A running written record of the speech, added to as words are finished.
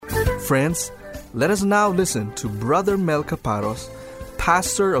Friends, let us now listen to Brother Mel Caparos,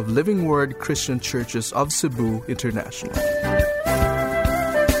 pastor of Living Word Christian Churches of Cebu International.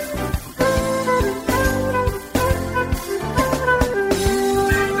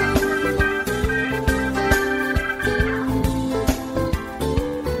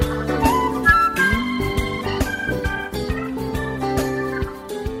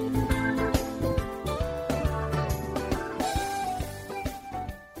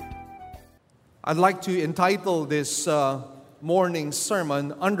 I'd like to entitle this morning's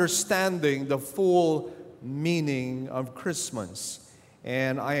sermon, Understanding the Full Meaning of Christmas.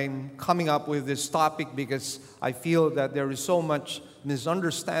 And I'm coming up with this topic because I feel that there is so much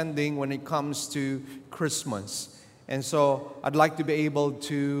misunderstanding when it comes to Christmas. And so I'd like to be able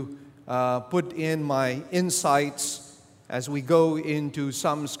to put in my insights as we go into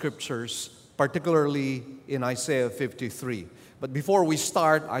some scriptures, particularly in Isaiah 53. But before we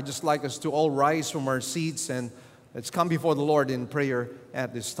start, I'd just like us to all rise from our seats and let's come before the Lord in prayer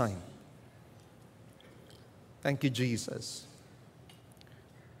at this time. Thank you, Jesus.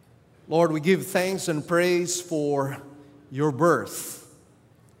 Lord, we give thanks and praise for your birth,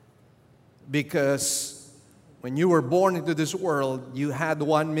 because when you were born into this world, you had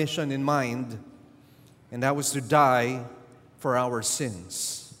one mission in mind, and that was to die for our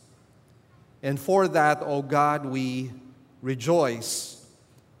sins. And for that, oh God, we rejoice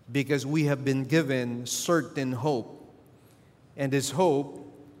because we have been given certain hope. And this hope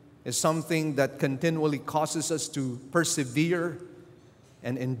is something that continually causes us to persevere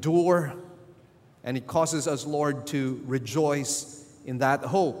and endure. And it causes us, Lord, to rejoice in that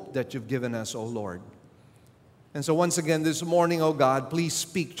hope that you've given us, O Lord. And so once again this morning, O God, please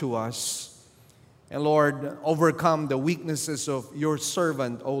speak to us. And Lord, overcome the weaknesses of your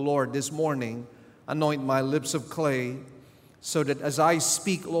servant, O Lord, this morning. Anoint my lips of clay, so that as I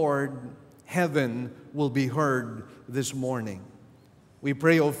speak, Lord, heaven will be heard this morning. We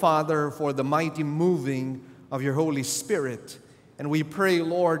pray, O Father, for the mighty moving of your Holy Spirit. And we pray,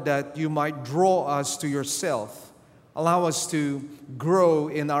 Lord, that you might draw us to yourself. Allow us to grow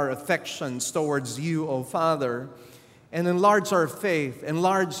in our affections towards you, O Father, and enlarge our faith,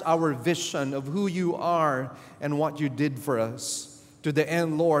 enlarge our vision of who you are and what you did for us, to the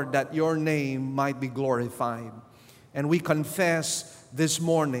end, Lord, that your name might be glorified. And we confess this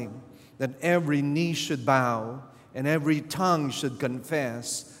morning that every knee should bow and every tongue should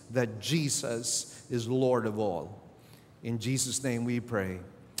confess that Jesus is Lord of all. In Jesus' name we pray.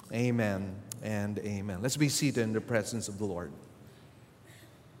 Amen and amen. Let's be seated in the presence of the Lord.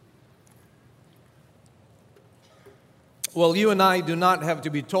 Well, you and I do not have to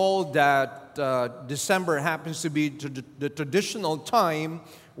be told that December happens to be the traditional time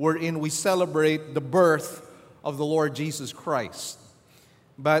wherein we celebrate the birth of the Lord Jesus Christ.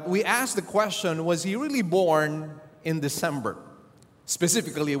 But we ask the question, was he really born in December?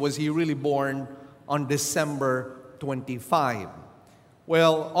 Specifically, was he really born on December 25?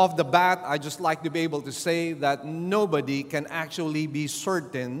 Well, off the bat, I just like to be able to say that nobody can actually be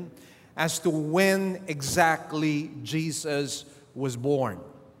certain as to when exactly Jesus was born.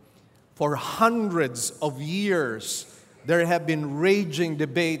 For hundreds of years, there have been raging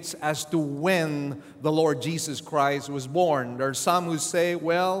debates as to when the Lord Jesus Christ was born. There are some who say,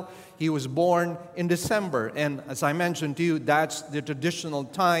 well, he was born in December. And as I mentioned to you, that's the traditional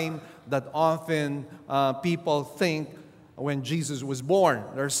time that often people think when Jesus was born.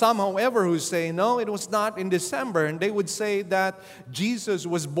 There are some, however, who say, no, it was not in December. And they would say that Jesus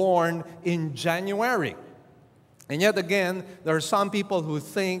was born in January. And yet again, there are some people who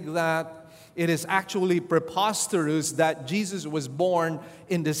think that it is actually preposterous that Jesus was born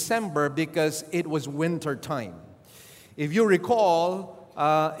in December because it was winter time. If you recall,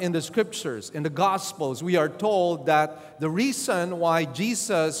 in the scriptures, in the Gospels, we are told that the reason why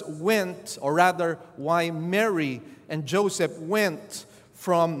Jesus went, or rather why Mary and Joseph went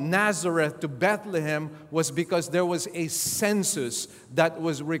from Nazareth to Bethlehem, was because there was a census that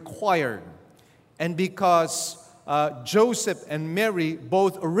was required. And because Joseph and Mary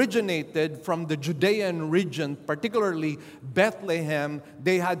both originated from the Judean region, particularly Bethlehem,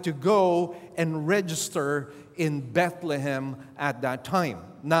 they had to go and register in Bethlehem at that time.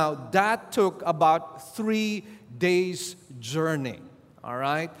 Now, that took about 3 days' journey, all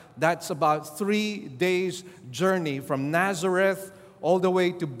right? That's about 3 days' journey from Nazareth all the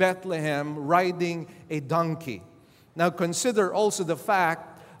way to Bethlehem, riding a donkey. Now, consider also the fact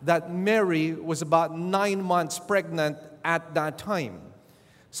that Mary was about 9 months pregnant at that time.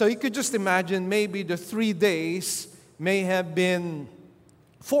 So you could just imagine maybe the 3 days may have been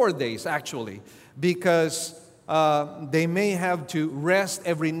 4 days actually, because they may have to rest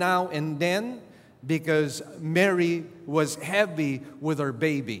every now and then because Mary was heavy with her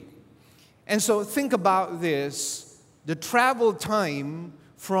baby. And so think about this. The travel time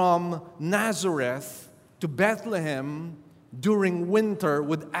from Nazareth to Bethlehem during winter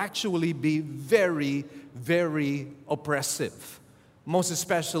would actually be very, very oppressive, most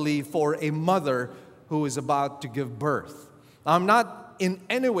especially for a mother who is about to give birth. I'm not in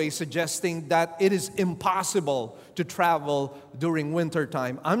any way suggesting that it is impossible to travel during winter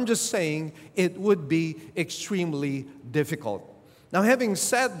time. I'm just saying it would be extremely difficult. Now, having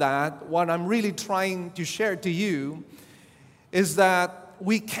said that, what I'm really trying to share to you is that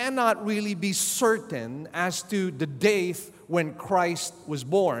we cannot really be certain as to the date when Christ was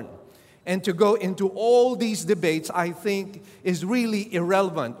born. And to go into all these debates, I think, is really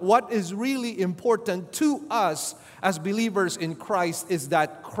irrelevant. What is really important to us as believers in Christ is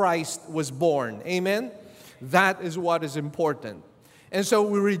that Christ was born. Amen? That is what is important. And so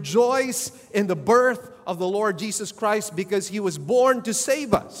we rejoice in the birth of the Lord Jesus Christ because He was born to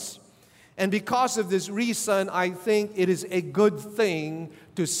save us. And because of this reason, I think it is a good thing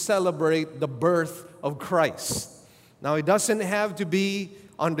to celebrate the birth of Christ. Now, it doesn't have to be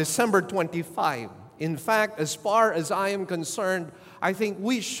on December 25. In fact, as far as I am concerned, I think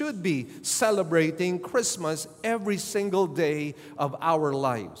we should be celebrating Christmas every single day of our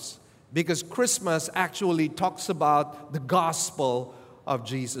lives. Because Christmas actually talks about the gospel of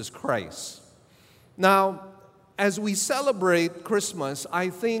Jesus Christ. Now, as we celebrate Christmas, I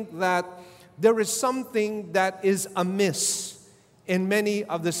think that there is something that is amiss in many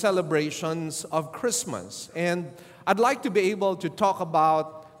of the celebrations of Christmas. And I'd like to be able to talk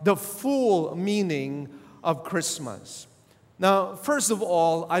about the full meaning of Christmas. Now, first of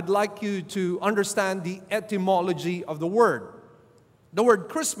all, I'd like you to understand the etymology of the word. The word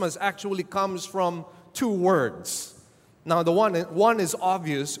Christmas actually comes from two words. Now, the one is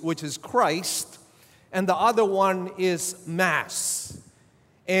obvious, which is Christ, and the other one is Mass.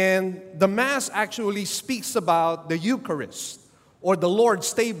 And the Mass actually speaks about the Eucharist, or the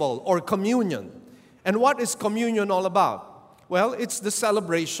Lord's table, or communion. And what is communion all about? Well, it's the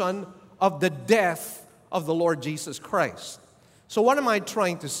celebration of the death of the Lord Jesus Christ. So what am I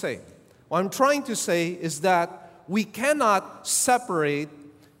trying to say? What I'm trying to say is that we cannot separate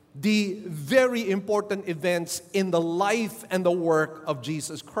the very important events in the life and the work of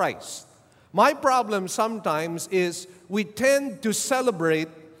Jesus Christ. My problem sometimes is we tend to celebrate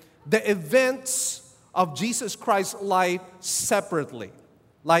the events of Jesus Christ's life separately.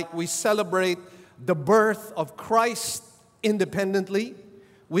 Like we celebrate the birth of Christ independently.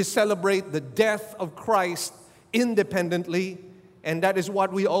 We celebrate the death of Christ independently. And that is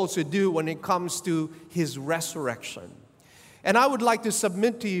what we also do when it comes to His resurrection. And I would like to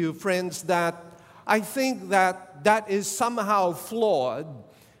submit to you, friends, that I think that that is somehow flawed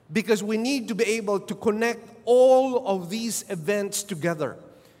because we need to be able to connect all of these events together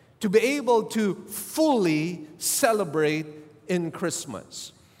to be able to fully celebrate in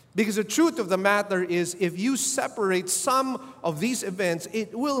Christmas. Because the truth of the matter is, if you separate some of these events,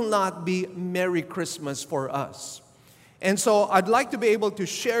 it will not be Merry Christmas for us. And so I'd like to be able to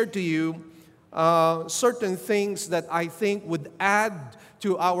share to you certain things that I think would add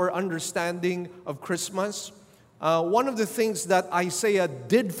to our understanding of Christmas. One of the things that Isaiah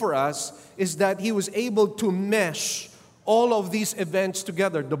did for us is that he was able to mesh all of these events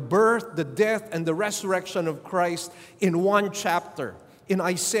together, the birth, the death, and the resurrection of Christ in one chapter, in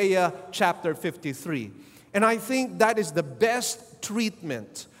Isaiah chapter 53. And I think that is the best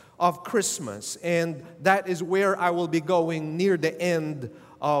treatment of Christmas, and that is where I will be going near the end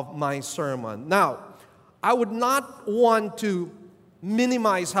of my sermon. Now, I would not want to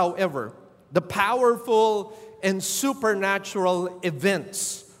minimize, however, the powerful and supernatural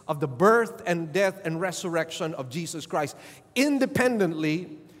events of the birth and death and resurrection of Jesus Christ.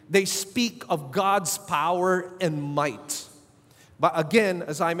 Independently, they speak of God's power and might. But again,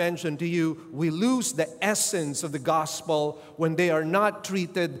 as I mentioned to you, we lose the essence of the gospel when they are not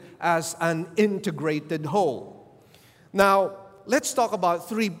treated as an integrated whole. Now, let's talk about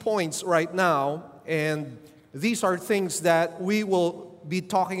 3 points right now, and these are things that we will be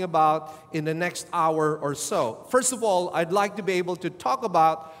talking about in the next hour or so. First of all, I'd like to be able to talk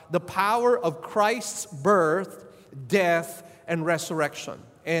about the power of Christ's birth, death, and resurrection.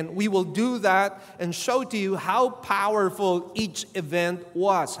 And we will do that and show to you how powerful each event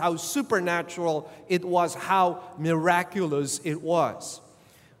was, how supernatural it was, how miraculous it was.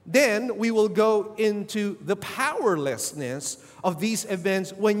 Then we will go into the powerlessness of these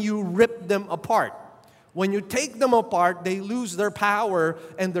events when you rip them apart. When you take them apart, they lose their power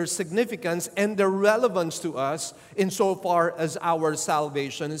and their significance and their relevance to us insofar as our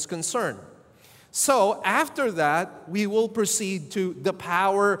salvation is concerned. So after that, we will proceed to the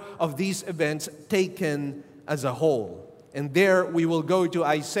power of these events taken as a whole. And there we will go to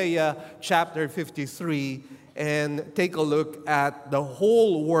Isaiah chapter 53 and take a look at the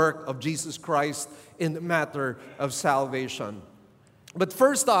whole work of Jesus Christ in the matter of salvation. But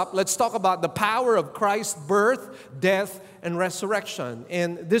first up, let's talk about the power of Christ's birth, death, and resurrection.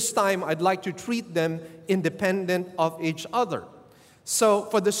 And this time, I'd like to treat them independent of each other. So,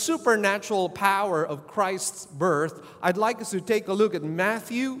 for the supernatural power of Christ's birth, I'd like us to take a look at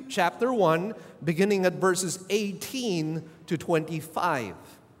Matthew chapter 1, beginning at verses 18 to 25.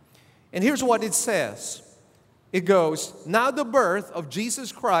 And here's what it says. It goes, "Now the birth of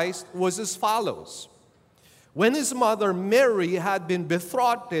Jesus Christ was as follows. When his mother Mary had been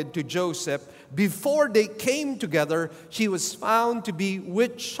betrothed to Joseph, before they came together, she was found to be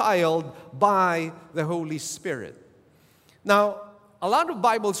with child by the Holy Spirit." Now, a lot of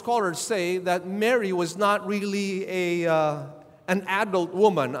Bible scholars say that Mary was not really an adult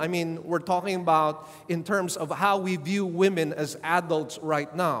woman. I mean, we're talking about in terms of how we view women as adults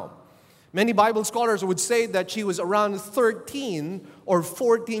right now. Many Bible scholars would say that she was around 13 or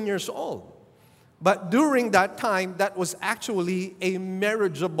 14 years old. But during that time, that was actually a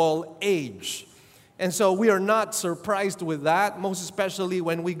marriageable age. And so we are not surprised with that, most especially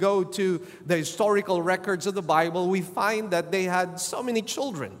when we go to the historical records of the Bible, we find that they had so many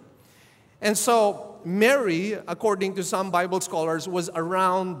children. And so Mary, according to some Bible scholars, was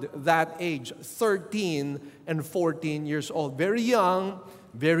around that age, 13 and 14 years old. Very young,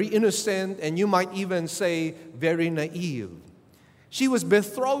 very innocent, and you might even say very naive. She was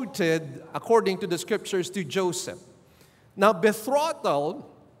betrothed, according to the scriptures, to Joseph. Now, betrothal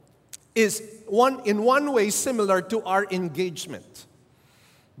is in one way similar to our engagement.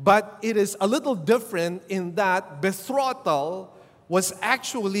 But it is a little different in that betrothal was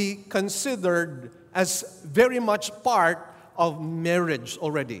actually considered as very much part of marriage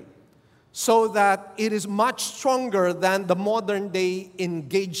already. So that it is much stronger than the modern day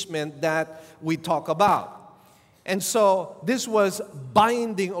engagement that we talk about. And so this was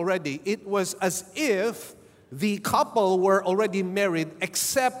binding already. It was as if the couple were already married,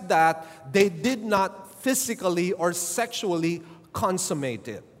 except that they did not physically or sexually consummate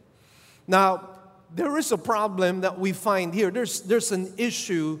it. Now, there is a problem that we find here. There's an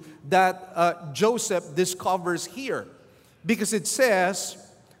issue that Joseph discovers here. Because it says,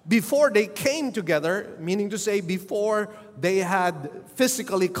 before they came together, meaning to say before they had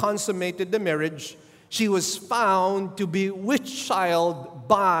physically consummated the marriage, she was found to be with child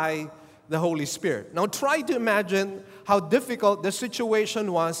by the Holy Spirit. Now try to imagine how difficult the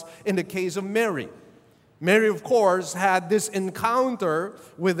situation was in the case of Mary. Mary, of course, had this encounter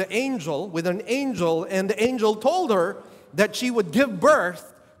with an angel, and the angel told her that she would give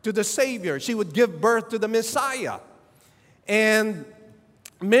birth to the Savior. She would give birth to the Messiah. And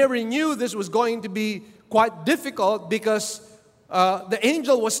Mary knew this was going to be quite difficult because the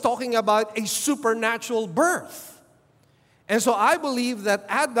angel was talking about a supernatural birth. And so I believe that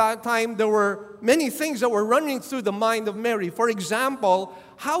at that time there were many things that were running through the mind of Mary. For example,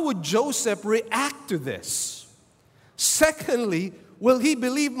 how would Joseph react to this? Secondly, will he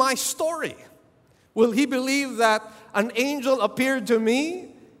believe my story? Will he believe that an angel appeared to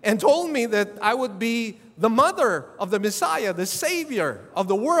me and told me that I would be the mother of the Messiah, the Savior of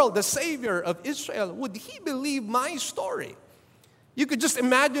the world, the Savior of Israel? Would he believe my story? You could just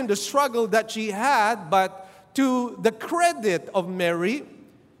imagine the struggle that she had, but to the credit of Mary,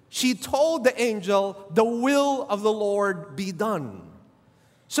 she told the angel, "The will of the Lord be done."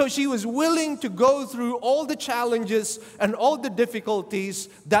 So she was willing to go through all the challenges and all the difficulties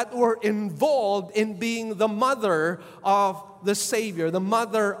that were involved in being the mother of the Savior, the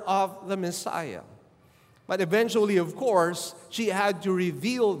mother of the Messiah. But eventually, of course, she had to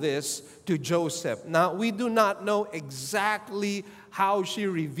reveal this to Joseph. Now, we do not know exactly how she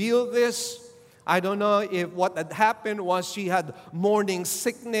revealed this. I don't know if what had happened was she had morning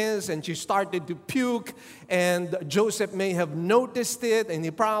sickness and she started to puke, and Joseph may have noticed it, and he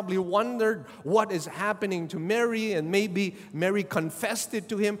probably wondered what is happening to Mary, and maybe Mary confessed it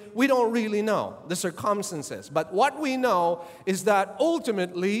to him. We don't really know the circumstances. But what we know is that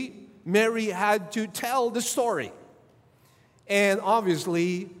ultimately Mary had to tell the story. And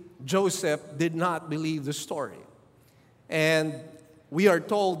obviously, Joseph did not believe the story. And we are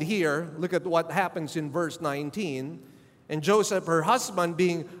told here, look at what happens in verse 19. And Joseph, her husband,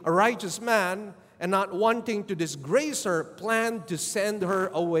 being a righteous man and not wanting to disgrace her, planned to send her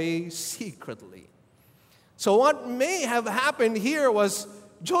away secretly. So what may have happened here was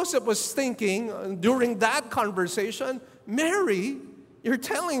Joseph was thinking during that conversation, Mary, you're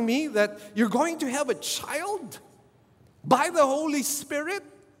telling me that you're going to have a child by the Holy Spirit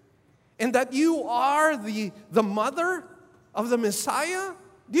and that you are the mother of the Messiah?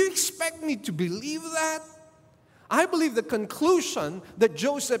 Do you expect me to believe that? I believe the conclusion that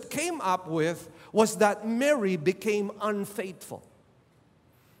Joseph came up with was that Mary became unfaithful.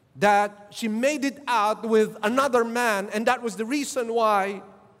 That she made it out with another man, and that was the reason why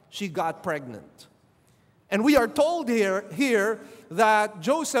she got pregnant. And we are told here that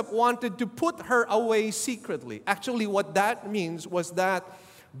Joseph wanted to put her away secretly. Actually, what that means was that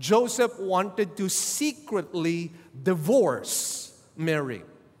Joseph wanted to secretly divorce Mary.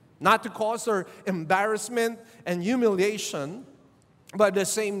 Not to cause her embarrassment and humiliation, but at the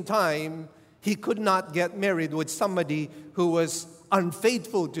same time, he could not get married with somebody who was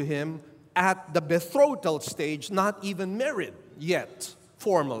unfaithful to him at the betrothal stage, not even married yet,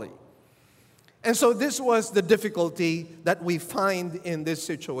 formally. And so this was the difficulty that we find in this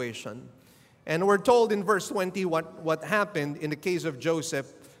situation. And we're told in verse 20 what happened in the case of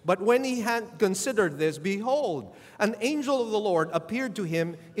Joseph. But when he had considered this, behold, an angel of the Lord appeared to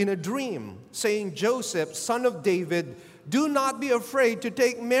him in a dream, saying, Joseph, son of David, do not be afraid to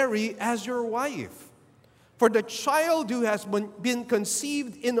take Mary as your wife. For the child who has been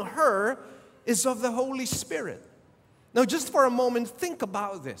conceived in her is of the Holy Spirit. Now, just for a moment, think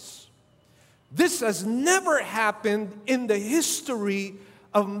about this. This has never happened in the history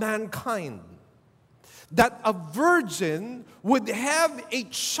of mankind. That a virgin would have a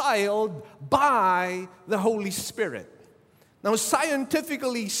child by the Holy Spirit. Now,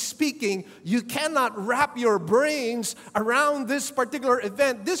 scientifically speaking, you cannot wrap your brains around this particular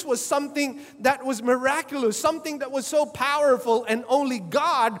event. This was something that was miraculous, something that was so powerful, and only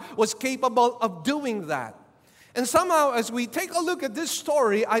God was capable of doing that. And somehow, as we take a look at this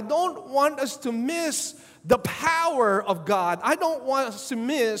story, I don't want us to miss the power of God. I don't want us to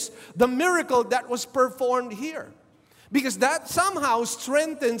miss the miracle that was performed here. Because that somehow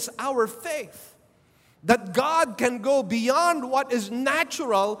strengthens our faith. That God can go beyond what is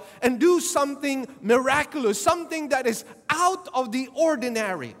natural and do something miraculous, something that is out of the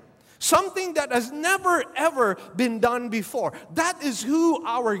ordinary, something that has never ever been done before. That is who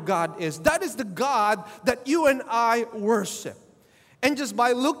our God is. That is the God that you and I worship. And just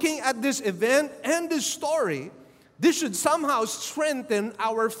by looking at this event and this story, this should somehow strengthen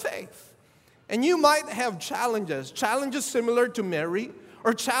our faith. And you might have challenges similar to Mary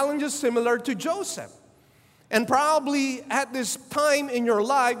or challenges similar to Joseph. And probably at this time in your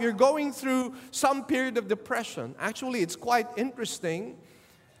life, you're going through some period of depression. Actually, it's quite interesting.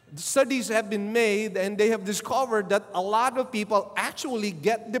 Studies have been made, and they have discovered that a lot of people actually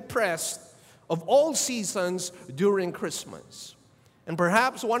get depressed of all seasons during Christmas. And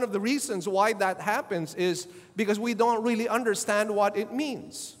perhaps one of the reasons why that happens is because we don't really understand what it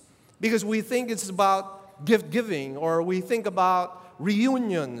means. Because we think it's about gift giving, or we think about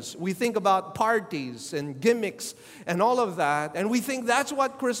reunions, we think about parties and gimmicks and all of that, and we think that's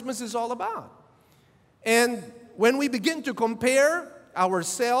what Christmas is all about. And when we begin to compare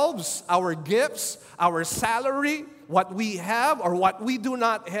ourselves, our gifts, our salary, what we have or what we do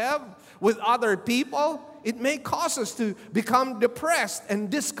not have with other people, it may cause us to become depressed and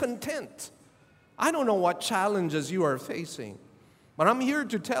discontent. I don't know what challenges you are facing, but I'm here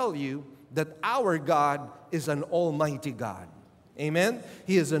to tell you that our God is an almighty God. Amen?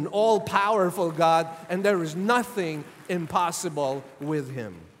 He is an all-powerful God, and there is nothing impossible with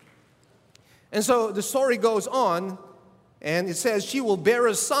Him. And so the story goes on, and it says, she will bear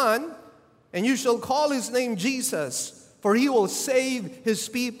a son, and you shall call his name Jesus, for he will save his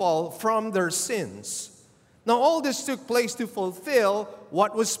people from their sins. Now all this took place to fulfill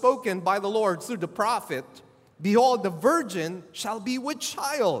what was spoken by the Lord through the prophet. Behold, the virgin shall be with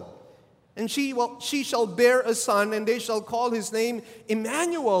child, and she shall bear a son, and they shall call his name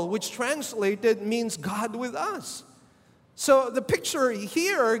Emmanuel, which translated means God with us. So the picture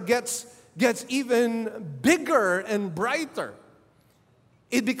here gets even bigger and brighter.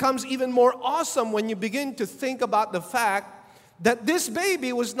 It becomes even more awesome when you begin to think about the fact that this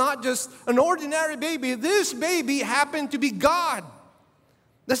baby was not just an ordinary baby. This baby happened to be God,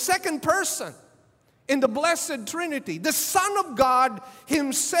 the second person in the Blessed Trinity. The Son of God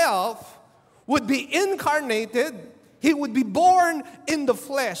Himself would be incarnated. He would be born in the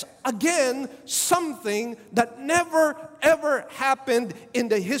flesh. Again, something that never ever happened in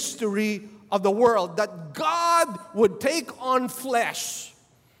the history of the world. That God would take on flesh.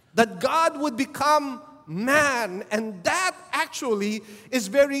 That God would become man. And that actually is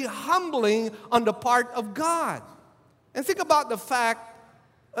very humbling on the part of God. And think about the fact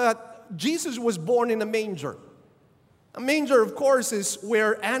Jesus was born in a manger. A manger, of course, is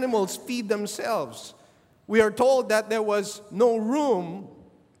where animals feed themselves. We are told that there was no room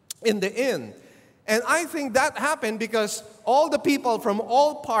in the inn. And I think that happened because all the people from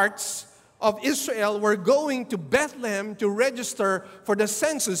all parts of Israel were going to Bethlehem to register for the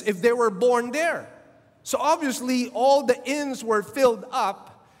census if they were born there. So obviously all the inns were filled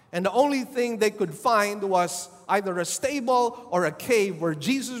up, and the only thing they could find was either a stable or a cave where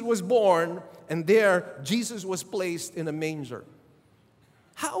Jesus was born, and there Jesus was placed in a manger.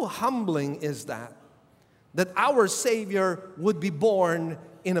 How humbling is that? That our Savior would be born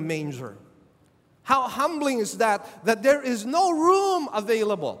in a manger. How humbling is that there is no room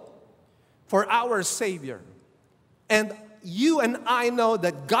available for our Savior. And you and I know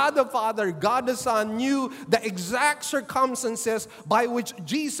that God the Father, God the Son knew the exact circumstances by which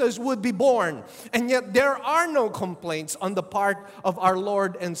Jesus would be born. And yet there are no complaints on the part of our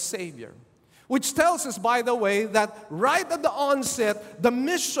Lord and Savior. Which tells us, by the way, that right at the onset, the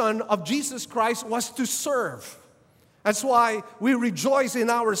mission of Jesus Christ was to serve. That's why we rejoice in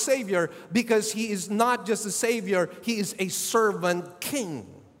our Savior, because He is not just a Savior, He is a servant King.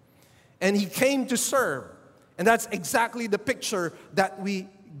 And He came to serve. And that's exactly the picture that we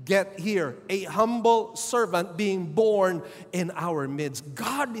get here. A humble servant being born in our midst.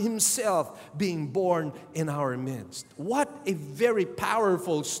 God Himself being born in our midst. What a very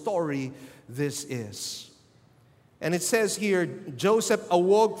powerful story this is. And it says here, Joseph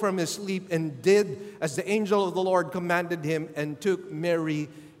awoke from his sleep and did as the angel of the Lord commanded him and took Mary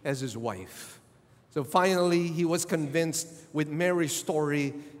as his wife. So finally, he was convinced with Mary's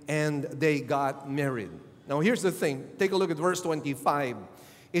story and they got married. Now here's the thing. Take a look at verse 25.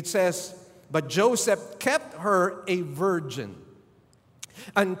 It says, but Joseph kept her a virgin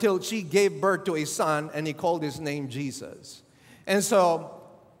until she gave birth to a son, and he called his name Jesus. And so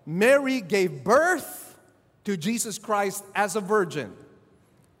Mary gave birth to Jesus Christ as a virgin.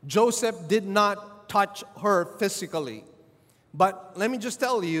 Joseph did not touch her physically. But let me just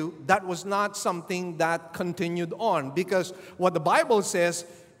tell you, that was not something that continued on, because what the Bible says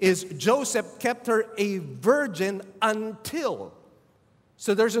is Joseph kept her a virgin until.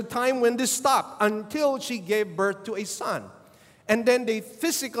 So there's a time when this stopped, until she gave birth to a son. And then they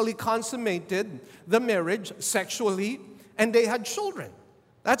physically consummated the marriage sexually, and they had children.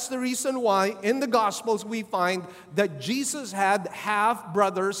 That's the reason why in the Gospels we find that Jesus had half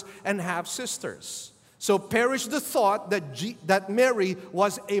brothers and half sisters. So perish the thought that Mary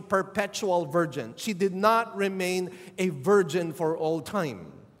was a perpetual virgin. She did not remain a virgin for all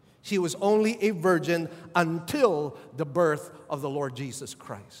time. She was only a virgin until the birth of the Lord Jesus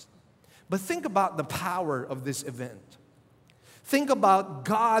Christ. But think about the power of this event. Think about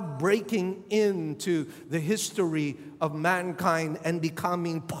God breaking into the history of mankind and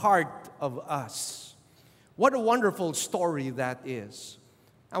becoming part of us. What a wonderful story that is.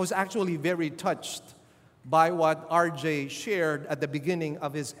 I was actually very touched by what RJ shared at the beginning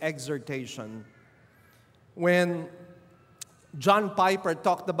of his exhortation, when John Piper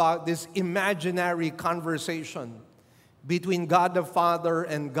talked about this imaginary conversation between God the Father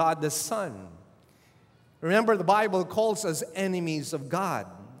and God the Son. Remember, the Bible calls us enemies of God,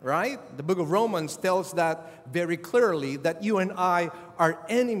 right? The book of Romans tells that very clearly, that you and I are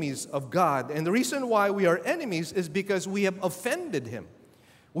enemies of God. And the reason why we are enemies is because we have offended Him.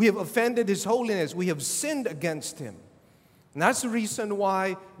 We have offended His holiness. We have sinned against Him. And that's the reason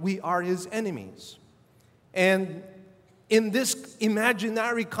why we are His enemies. And in this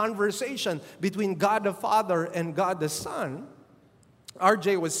imaginary conversation between God the Father and God the Son,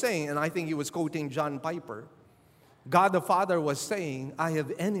 RJ was saying, and I think he was quoting John Piper, God the Father was saying, I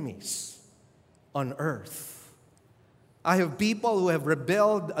have enemies on earth. I have people who have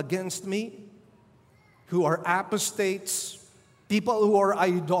rebelled against me, who are apostates, people who are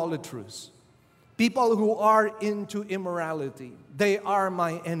idolaters, people who are into immorality. They are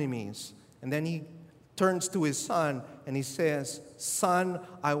my enemies. And then he turns to his son and he says, Son,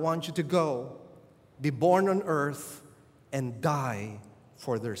 I want you to go, be born on earth, and die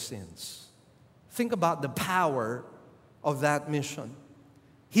for their sins. Think about the power of that mission.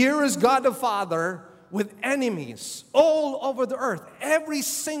 Here is God the Father with enemies all over the earth. Every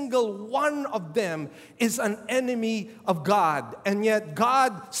single one of them is an enemy of God. And yet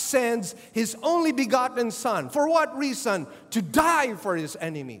God sends His only begotten Son. For what reason? To die for His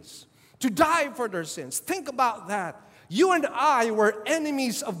enemies. To die for their sins. Think about that. You and I were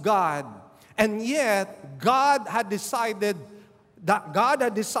enemies of God. And yet God had decided that God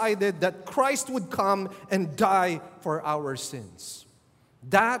had decided that Christ would come and die for our sins.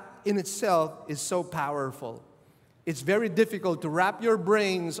 That in itself is so powerful. It's very difficult to wrap your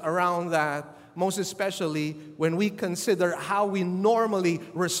brains around that, most especially when we consider how we normally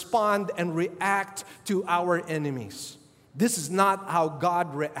respond and react to our enemies. This is not how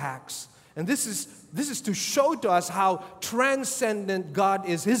God reacts. And this is to show to us how transcendent God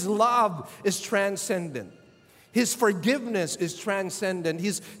is. His love is transcendent. His forgiveness is transcendent.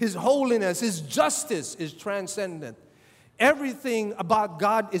 His holiness, His justice is transcendent. Everything about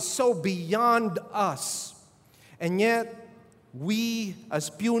God is so beyond us. And yet, we as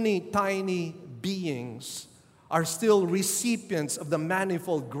puny, tiny beings are still recipients of the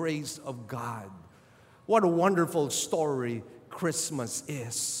manifold grace of God. What a wonderful story Christmas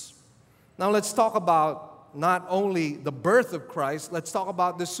is. Now let's talk about not only the birth of Christ, let's talk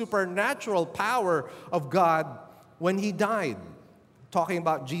about the supernatural power of God when He died. Talking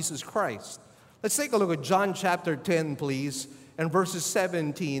about Jesus Christ. Let's take a look at John chapter 10, please, and verses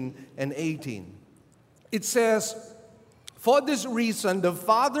 17 and 18. It says, "For this reason the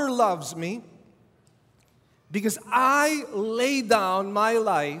Father loves me, because I lay down my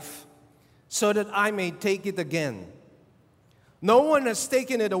life so that I may take it again. No one has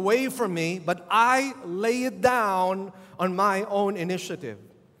taken it away from me, but I lay it down on my own initiative.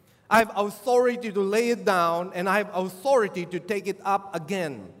 I have authority to lay it down, and I have authority to take it up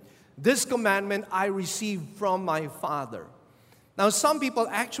again. This commandment I received from my Father." Now, some people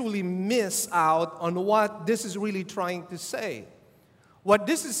actually miss out on what this is really trying to say. What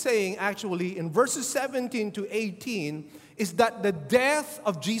this is saying actually in verses 17 to 18 is that the death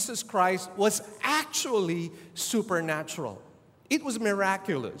of Jesus Christ was actually supernatural. It was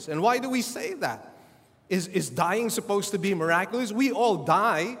miraculous. And why do we say that? Is dying supposed to be miraculous? We all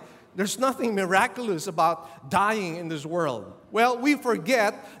die. There's nothing miraculous about dying in this world. Well, we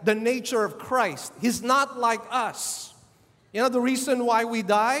forget the nature of Christ. He's not like us. You know the reason why we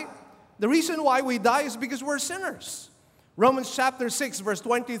die? The reason why we die is because we're sinners. Romans chapter 6 verse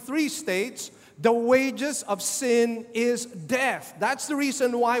 23 states, "The wages of sin is death." That's the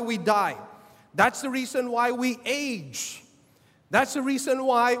reason why we die. That's the reason why we age. That's the reason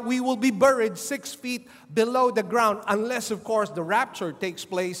why we will be buried 6 feet below the ground, unless, of course, the rapture takes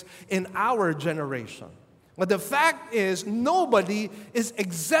place in our generation. But the fact is, nobody is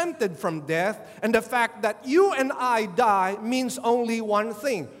exempted from death, and the fact that you and I die means only one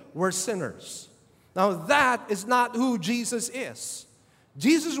thing: we're sinners. Now, that is not who Jesus is.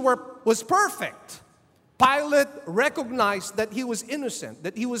 Jesus was perfect. Pilate recognized that He was innocent,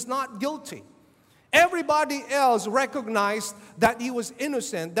 that He was not guilty. Everybody else recognized that He was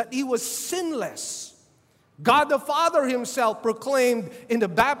innocent, that He was sinless. God the Father Himself proclaimed in the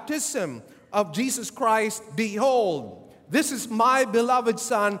baptism of Jesus Christ, "Behold, this is my beloved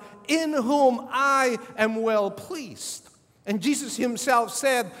Son, in whom I am well pleased." And Jesus Himself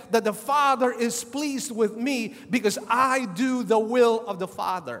said that the Father is pleased with me because I do the will of the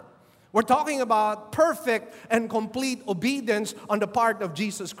Father. We're talking about perfect and complete obedience on the part of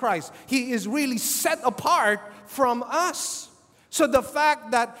Jesus Christ. He is really set apart from us. So the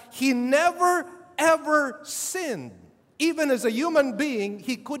fact that He never, ever sinned, even as a human being,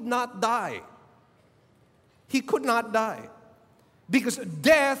 He could not die. He could not die. Because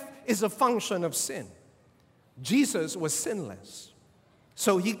death is a function of sin. Jesus was sinless,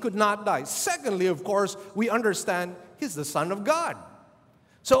 so He could not die. Secondly, of course, we understand He's the Son of God.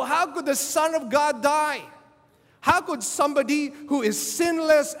 So how could the Son of God die? How could somebody who is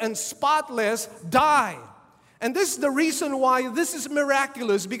sinless and spotless die? And this is the reason why this is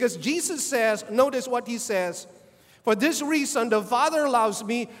miraculous, because Jesus says, notice what He says, "For this reason the Father loves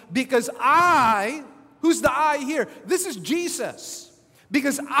me, because I," who's the I here? This is Jesus.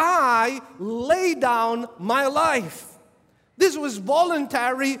 "Because I lay down my life." This was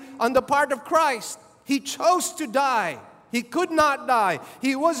voluntary on the part of Christ. He chose to die. He could not die.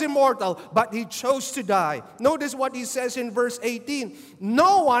 He was immortal, but He chose to die. Notice what He says in verse 18.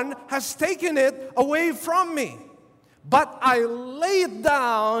 "No one has taken it away from me, but I lay it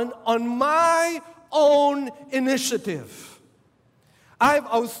down on my own initiative." I have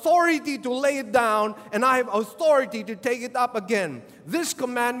authority to lay it down, and I have authority to take it up again. This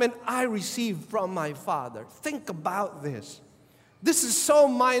commandment I received from my Father. Think about this. This is so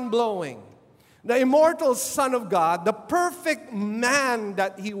mind-blowing. The immortal Son of God, the perfect man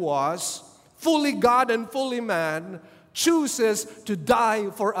that He was, fully God and fully man, chooses to die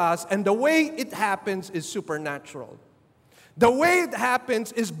for us. And the way it happens is supernatural. The way it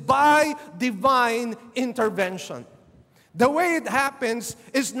happens is by divine intervention. The way it happens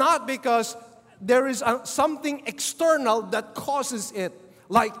is not because there is something external that causes it,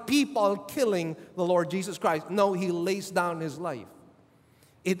 like people killing the Lord Jesus Christ. No, He lays down His life.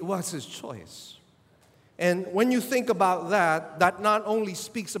 It was His choice. And when you think about that, that not only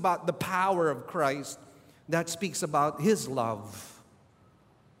speaks about the power of Christ, that speaks about His love.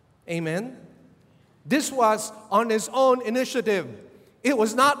 Amen? This was on His own initiative. It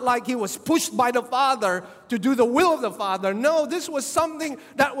was not like He was pushed by the Father to do the will of the Father. No, this was something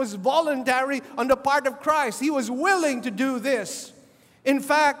that was voluntary on the part of Christ. He was willing to do this. In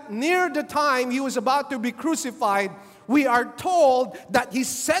fact, near the time He was about to be crucified, we are told that He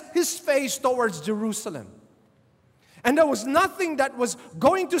set His face towards Jerusalem. And there was nothing that was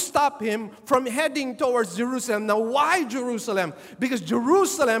going to stop Him from heading towards Jerusalem. Now, why Jerusalem? Because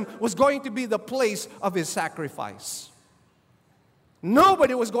Jerusalem was going to be the place of His sacrifice.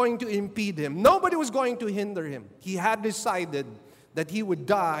 Nobody was going to impede Him. Nobody was going to hinder Him. He had decided that He would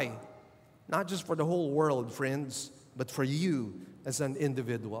die, not just for the whole world, friends, but for you as an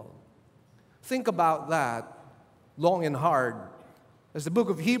individual. Think about that long and hard. As the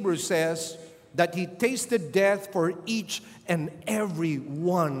book of Hebrews says, that He tasted death for each and every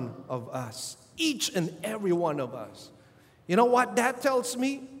one of us. Each and every one of us. You know what that tells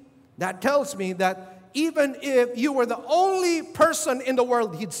me? That tells me that even if you were the only person in the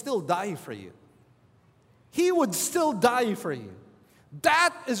world, He'd still die for you. He would still die for you.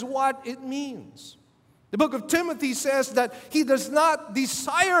 That is what it means. The book of Timothy says that He does not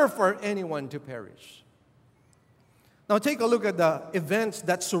desire for anyone to perish. Now take a look at the events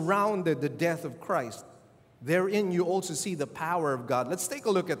that surrounded the death of Christ. Therein you also see the power of God. Let's take a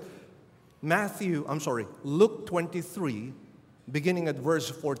look at Luke 23, beginning at verse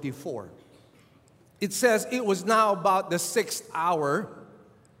 44. It says, it was now about the 6th hour.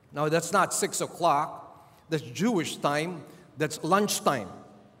 Now, that's not 6 o'clock. That's Jewish time. That's lunchtime.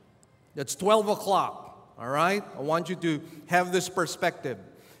 That's 12 o'clock. All right? I want you to have this perspective.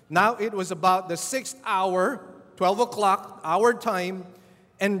 Now, it was about the 6th hour, 12 o'clock, our time,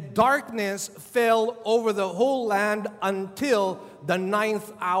 and darkness fell over the whole land until the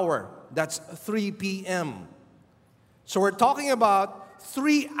 9th hour. That's 3 p.m. So we're talking about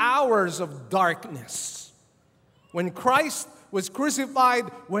 3 hours of darkness. When Christ was crucified,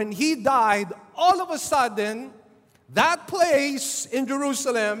 when He died, all of a sudden, that place in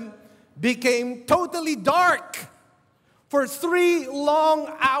Jerusalem became totally dark for 3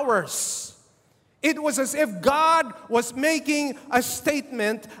 long hours. It was as if God was making a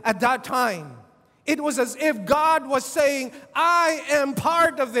statement at that time. It was as if God was saying, I am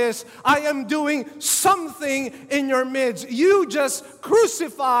part of this. I am doing something in your midst. You just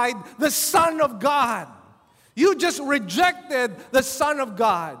crucified the Son of God. You just rejected the Son of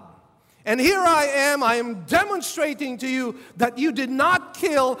God. And here I am demonstrating to you that you did not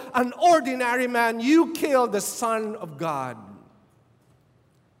kill an ordinary man. You killed the Son of God.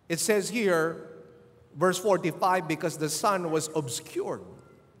 It says here, verse 45, because the sun was obscured.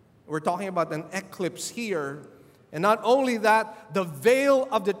 We're talking about an eclipse here. And not only that, the veil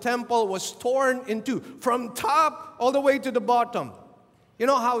of the temple was torn in two, from top all the way to the bottom. You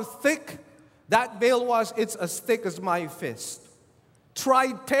know how thick that veil was? It's as thick as my fist.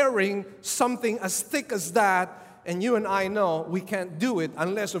 Try tearing something as thick as that, and you and I know we can't do it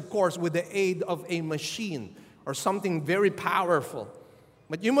unless, of course, with the aid of a machine or something very powerful.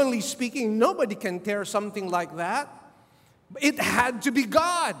 But humanly speaking, nobody can tear something like that. It had to be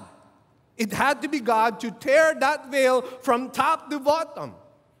God. It had to be God to tear that veil from top to bottom.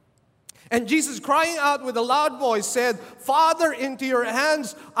 And Jesus, crying out with a loud voice, said, Father, into your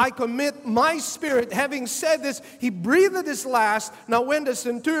hands I commit my spirit. Having said this, He breathed His last. Now when the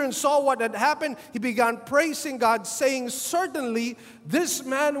centurion saw what had happened, he began praising God, saying, certainly this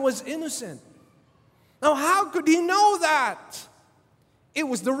man was innocent. Now how could he know that? It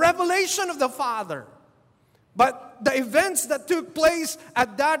was the revelation of the Father. But the events that took place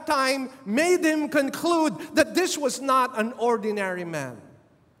at that time made him conclude that this was not an ordinary man.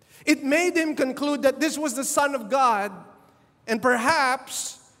 It made him conclude that this was the Son of God. And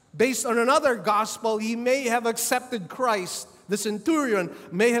perhaps, based on another gospel, he may have accepted Christ. The centurion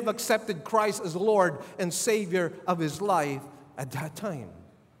may have accepted Christ as Lord and Savior of his life at that time.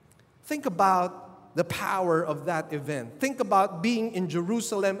 Think about the power of that event. Think about being in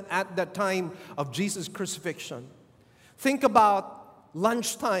Jerusalem at that time of Jesus' crucifixion. Think about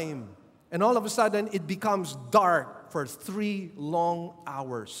lunchtime, and all of a sudden it becomes dark for 3 long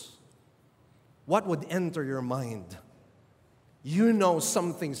hours. What would enter your mind? You know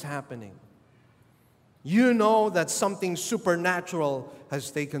something's happening. You know that something supernatural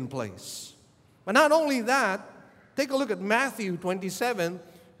has taken place. But not only that, take a look at Matthew 27,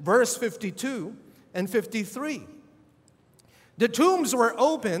 verse 52 and 53. The tombs were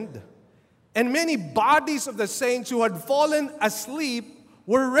opened, and many bodies of the saints who had fallen asleep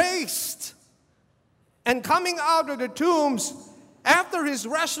were raised. And coming out of the tombs, after his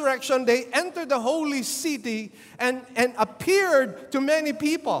resurrection, they entered the holy city and appeared to many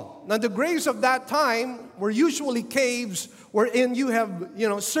people. Now, the graves of that time were usually caves wherein you have,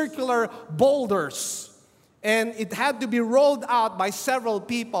 circular boulders. And it had to be rolled out by several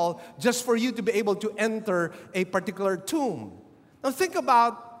people just for you to be able to enter a particular tomb. Now, think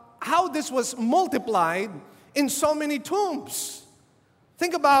about how this was multiplied in so many tombs.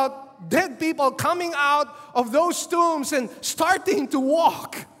 Think about dead people coming out of those tombs and starting to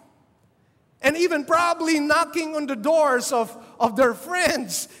walk. And even probably knocking on the doors of their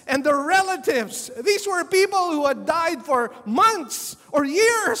friends and their relatives. These were people who had died for months or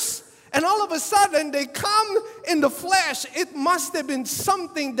years. And all of a sudden, they come in the flesh. It must have been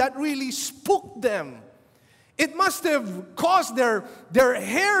something that really spooked them. It must have caused their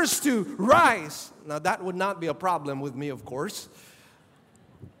hairs to rise. Now, that would not be a problem with me, of course.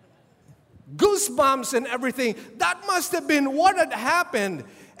 Goosebumps and everything. That must have been what had happened.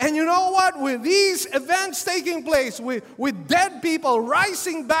 And you know what? With these events taking place, with dead people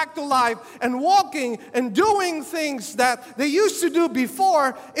rising back to life and walking and doing things that they used to do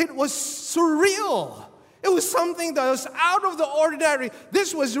before, it was surreal. It was something that was out of the ordinary.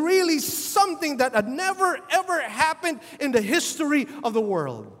 This was really something that had never, ever happened in the history of the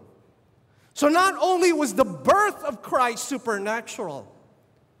world. So not only was the birth of Christ supernatural,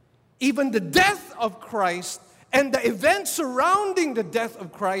 even the death of Christ and the events surrounding the death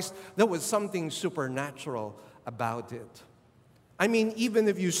of Christ, there was something supernatural about it. I mean, even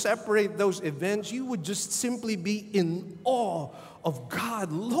if you separate those events, you would just simply be in awe of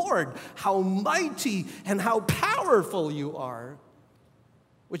God. Lord, how mighty and how powerful you are.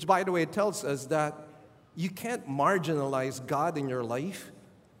 Which, by the way, tells us that you can't marginalize God in your life.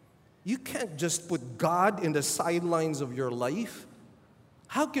 You can't just put God in the sidelines of your life.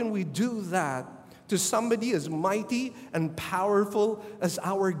 How can we do that to somebody as mighty and powerful as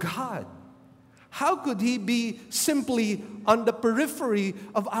our God? How could He be simply on the periphery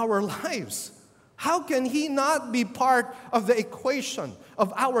of our lives? How can He not be part of the equation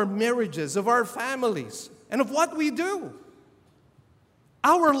of our marriages, of our families, and of what we do?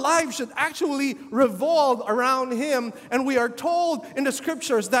 Our lives should actually revolve around Him, and we are told in the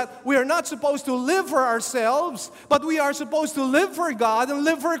Scriptures that we are not supposed to live for ourselves, but we are supposed to live for God and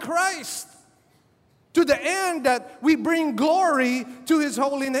live for Christ, to the end that we bring glory to His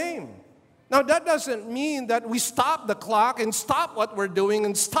holy name. Now, that doesn't mean that we stop the clock and stop what we're doing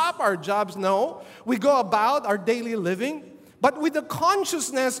and stop our jobs. No, we go about our daily living, but with the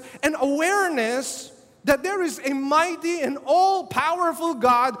consciousness and awareness that there is a mighty and all-powerful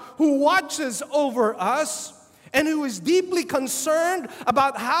God who watches over us and who is deeply concerned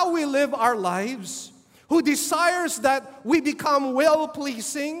about how we live our lives, who desires that we become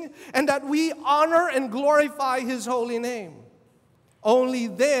well-pleasing and that we honor and glorify His holy name. Only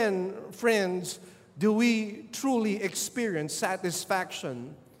then, friends, do we truly experience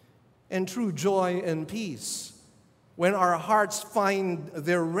satisfaction and true joy and peace when our hearts find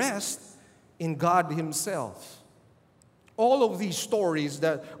their rest in God Himself. All of these stories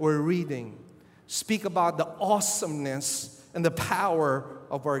that we're reading speak about the awesomeness and the power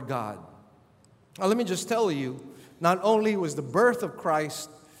of our God. Now, let me just tell you, not only was the birth of Christ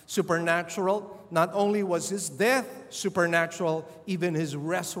supernatural, not only was His death supernatural, even His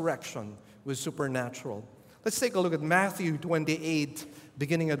resurrection was supernatural. Let's take a look at Matthew 28,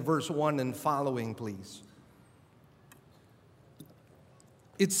 beginning at verse 1 and following, please.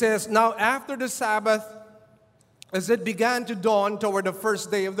 It says, "Now after the Sabbath, as it began to dawn toward the first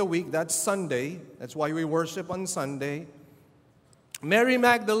day of the week," that's Sunday, that's why we worship on Sunday, "Mary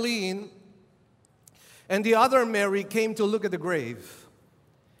Magdalene and the other Mary came to look at the grave.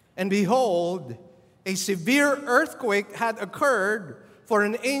 And behold, a severe earthquake had occurred, for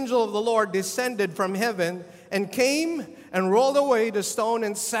an angel of the Lord descended from heaven and came and rolled away the stone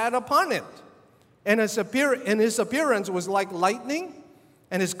and sat upon it. And his appearance was like lightning,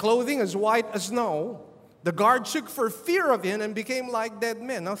 and his clothing as white as snow. The guard shook for fear of him and became like dead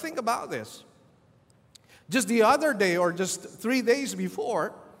men." Now think about this. Just the other day, or just 3 days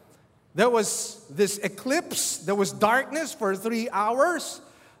before, there was this eclipse. There was darkness for 3 hours.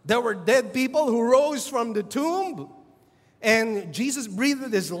 There were dead people who rose from the tomb. And Jesus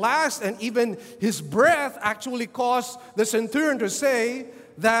breathed His last, and even His breath actually caused the centurion to say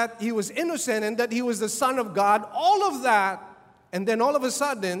that He was innocent and that He was the Son of God. All of that. And then all of a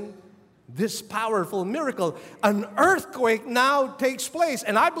sudden, this powerful miracle. An earthquake now takes place.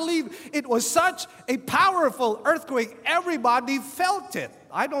 And I believe it was such a powerful earthquake, everybody felt it.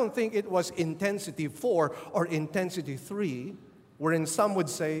 I don't think it was intensity 4 or intensity 3, wherein some would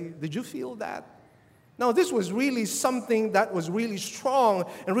say, did you feel that? No, this was really something that was really strong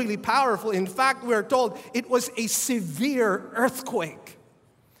and really powerful. In fact, we're told it was a severe earthquake.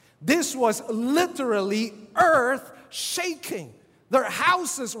 This was literally earth shaking. Their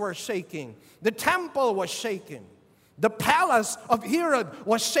houses were shaking. The temple was shaking. The palace of Herod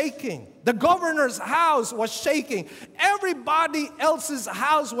was shaking. The governor's house was shaking. Everybody else's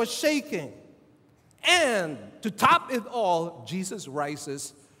house was shaking. And to top it all, Jesus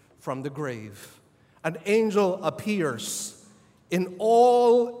rises from the grave. An angel appears in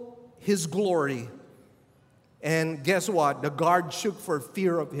all his glory. And guess what? The guard shook for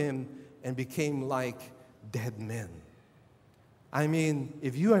fear of him and became like dead men. I mean,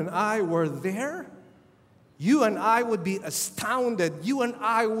 if you and I were there, you and I would be astounded. You and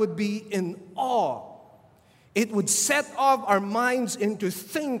I would be in awe. It would set off our minds into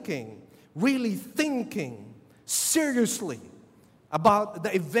thinking, really thinking seriously about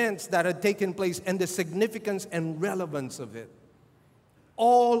the events that had taken place and the significance and relevance of it.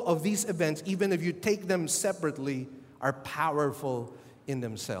 All of these events, even if you take them separately, are powerful in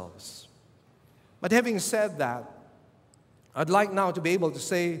themselves. But having said that, I'd like now to be able to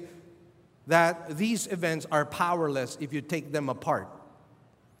say that these events are powerless if you take them apart.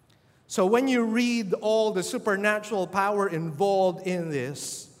 So when you read all the supernatural power involved in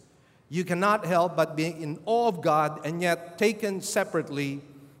this, you cannot help but be in awe of God, and yet taken separately,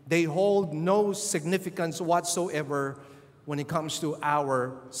 they hold no significance whatsoever when it comes to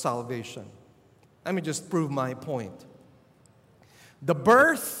our salvation. Let me just prove my point. The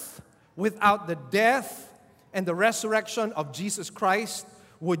birth without the death and the resurrection of Jesus Christ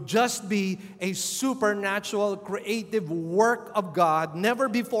would just be a supernatural, creative work of God, never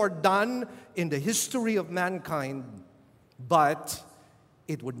before done in the history of mankind, but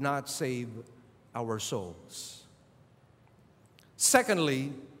it would not save our souls.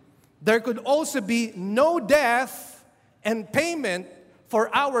 Secondly, there could also be no death and payment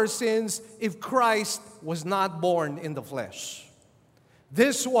for our sins if Christ was not born in the flesh.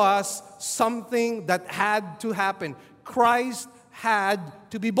 This was something that had to happen. Christ had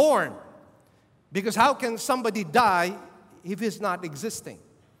to be born. Because how can somebody die if he's not existing?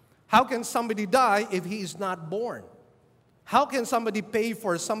 How can somebody die if he is not born? How can somebody pay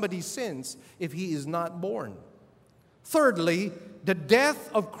for somebody's sins if he is not born? Thirdly, the death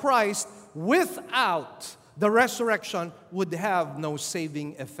of Christ without the resurrection would have no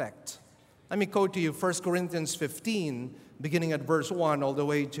saving effect. Let me quote to you 1 Corinthians 15, beginning at verse 1 all the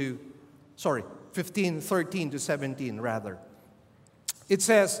way to, 13 to 17 rather. It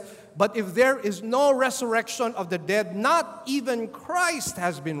says, "But if there is no resurrection of the dead, not even Christ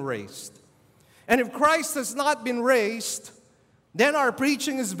has been raised. And if Christ has not been raised, then our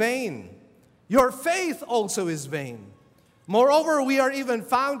preaching is vain. Your faith also is vain. Moreover, we are even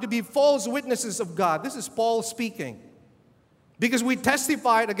found to be false witnesses of God." This is Paul speaking. "Because we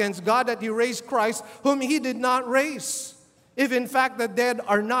testified against God that He raised Christ, whom He did not raise, if in fact the dead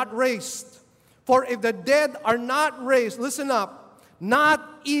are not raised. For if the dead are not raised," listen up,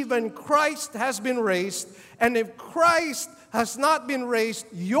 "not even Christ has been raised. And if Christ has not been raised,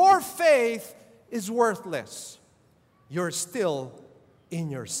 your faith is worthless. You're still in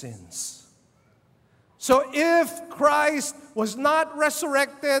your sins." So if Christ was not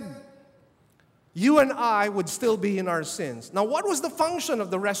resurrected, you and I would still be in our sins. Now, what was the function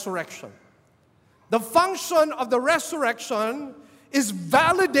of the resurrection? The function of the resurrection is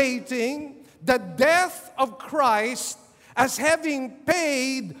validating the death of Christ as having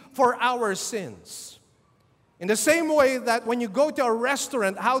paid for our sins. In the same way that when you go to a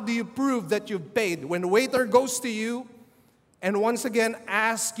restaurant, how do you prove that you've paid? When the waiter goes to you and once again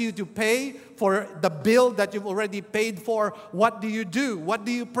asks you to pay for the bill that you've already paid for, what do? What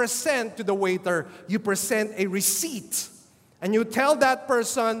do you present to the waiter? You present a receipt. And you tell that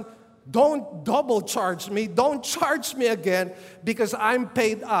person, "Don't double charge me. Don't charge me again because I'm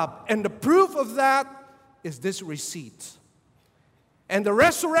paid up." And the proof of that is this receipt. And the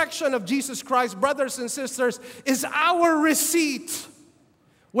resurrection of Jesus Christ, brothers and sisters, is our receipt.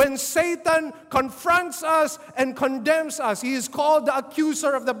 When Satan confronts us and condemns us, he is called the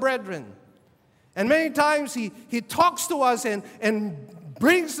accuser of the brethren. And many times he talks to us and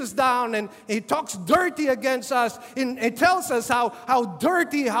brings us down, and he talks dirty against us. And he tells us how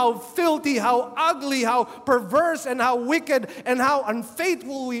dirty, how filthy, how ugly, how perverse, and how wicked, and how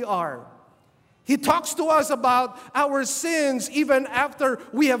unfaithful we are. He talks to us about our sins even after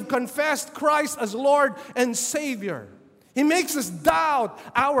we have confessed Christ as Lord and Savior. He makes us doubt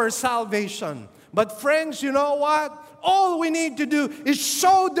our salvation. But friends, you know what? All we need to do is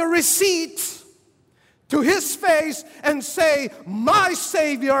show the receipt to His face and say, my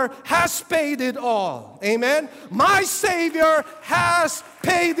Savior has paid it all. Amen? My Savior has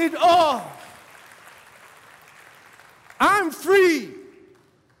paid it all. I'm free.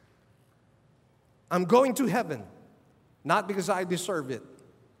 I'm going to heaven. Not because I deserve it.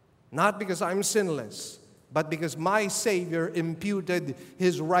 Not because I'm sinless. But because my Savior imputed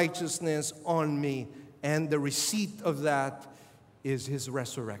His righteousness on me. And the receipt of that is His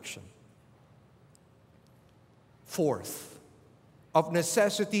resurrection. Fourth, of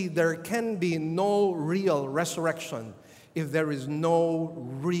necessity, there can be no real resurrection if there is no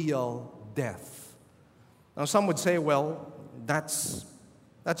real death. Now, some would say, well, that's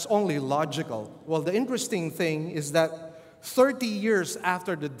only logical. Well, the interesting thing is that 30 years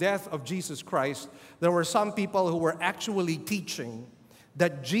after the death of Jesus Christ, there were some people who were actually teaching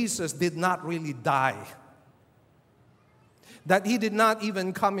that Jesus did not really die, that He did not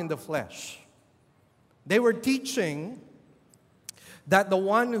even come in the flesh. They were teaching that the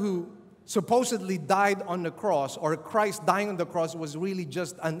one who supposedly died on the cross, or Christ dying on the cross, was really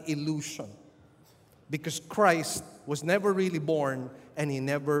just an illusion. Because Christ was never really born and He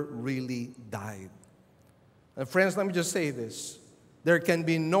never really died. And friends, let me just say this. There can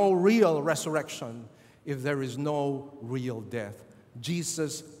be no real resurrection if there is no real death.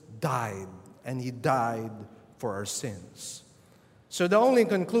 Jesus died, and He died for our sins. So the only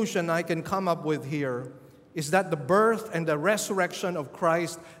conclusion I can come up with here is that the birth and the resurrection of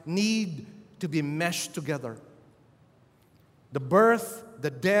Christ need to be meshed together. The birth, the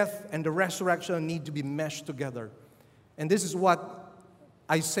death, and the resurrection need to be meshed together. And this is what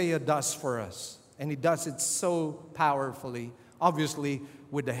Isaiah does for us. And he does it so powerfully, obviously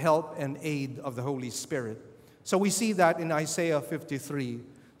with the help and aid of the Holy Spirit. So we see that in Isaiah 53.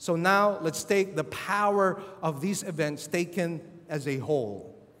 So now let's take the power of these events taken as a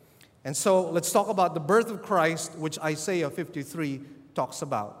whole. And so let's talk about the birth of Christ, which Isaiah 53 talks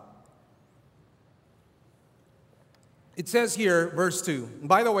about. It says here, verse 2.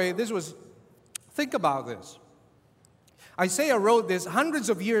 By the way, think about this. Isaiah wrote this hundreds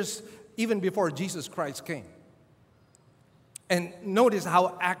of years even before Jesus Christ came. And notice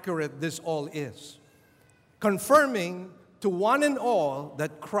how accurate this all is. Confirming to one and all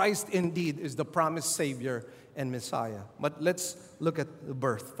that Christ indeed is the promised Savior and Messiah. But let's look at the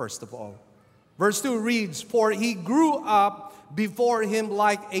birth first of all. Verse 2 reads, "For He grew up before Him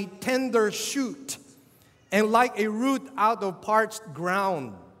like a tender shoot, and like a root out of parched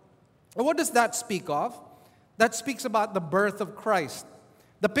ground." And what does that speak of? That speaks about the birth of Christ.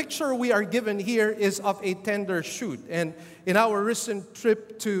 The picture we are given here is of a tender shoot. And in our recent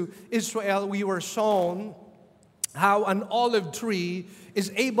trip to Israel, we were shown how an olive tree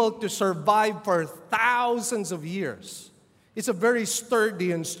is able to survive for thousands of years. It's a very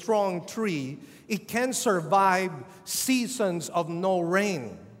sturdy and strong tree. It can survive seasons of no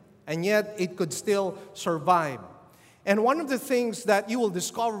rain, and yet it could still survive. And one of the things that you will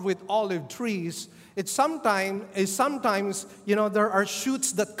discover with olive trees, sometimes there are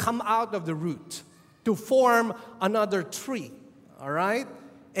shoots that come out of the root to form another tree. All right?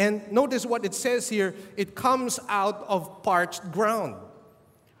 And notice what it says here. It comes out of parched ground,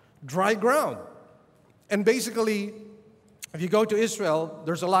 dry ground. And basically, if you go to Israel,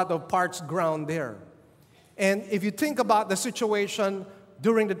 there's a lot of parched ground there. And if you think about the situation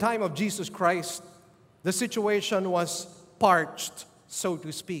during the time of Jesus Christ, the situation was parched, so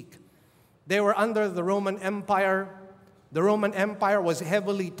to speak. They were under the Roman Empire. The Roman Empire was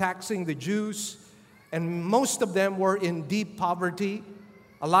heavily taxing the Jews, and most of them were in deep poverty.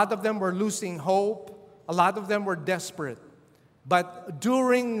 A lot of them were losing hope. A lot of them were desperate. But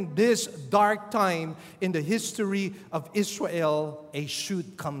during this dark time in the history of Israel, a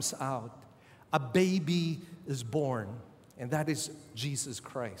shoot comes out. A baby is born, and that is Jesus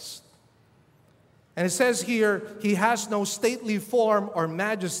Christ. And it says here, He has no stately form or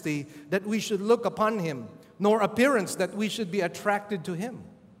majesty that we should look upon Him, nor appearance that we should be attracted to Him.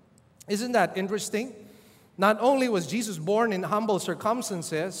 Isn't that interesting? Not only was Jesus born in humble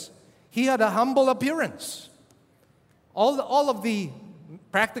circumstances, He had a humble appearance.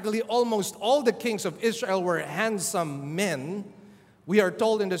 Practically almost all the kings of Israel were handsome men. We are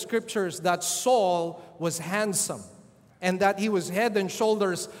told in the scriptures that Saul was handsome, and that he was head and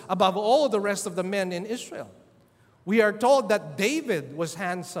shoulders above all the rest of the men in Israel. We are told that David was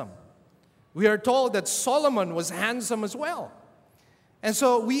handsome. We are told that Solomon was handsome as well. And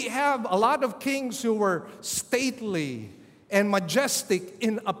so we have a lot of kings who were stately and majestic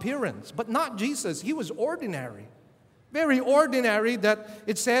in appearance, but not Jesus. He was ordinary. Very ordinary, that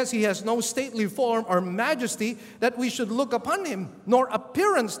it says he has no stately form or majesty that we should look upon him, nor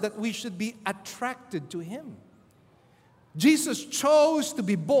appearance that we should be attracted to him. Jesus chose to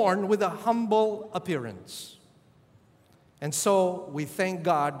be born with a humble appearance. And so we thank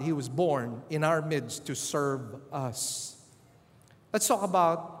God he was born in our midst to serve us. Let's talk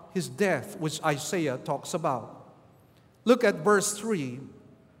about his death, which Isaiah talks about. Look at verse 3,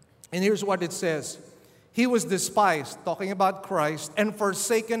 and here's what it says. He was despised, talking about Christ, and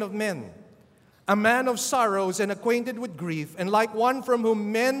forsaken of men, a man of sorrows and acquainted with grief, and like one from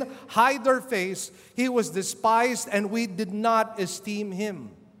whom men hide their face, he was despised, and we did not esteem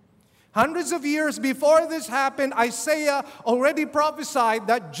him. Hundreds of years before this happened, Isaiah already prophesied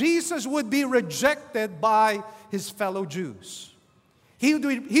that Jesus would be rejected by his fellow Jews. He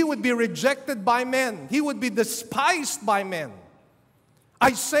would be rejected by men. He would be despised by men.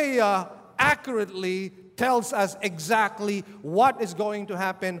 Isaiah accurately tells us exactly what is going to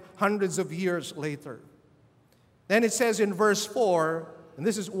happen hundreds of years later. Then it says in verse 4, and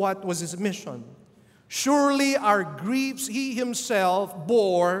this is what was his mission. Surely our griefs he himself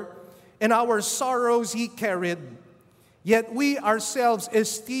bore, and our sorrows he carried. Yet we ourselves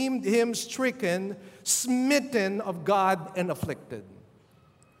esteemed him stricken, smitten of God, and afflicted.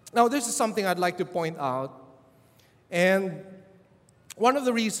 Now, this is something I'd like to point out. And one of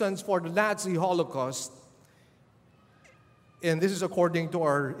the reasons for the Nazi Holocaust, and this is according to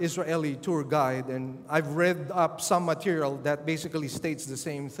our Israeli tour guide, and I've read up some material that basically states the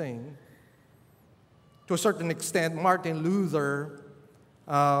same thing. To a certain extent, Martin Luther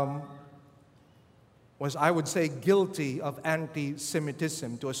was, I would say, guilty of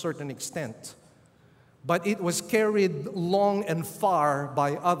anti-Semitism to a certain extent. But it was carried long and far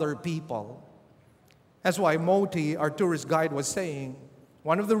by other people. That's why Moti, our tourist guide, was saying,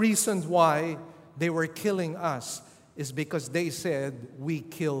 one of the reasons why they were killing us is because they said we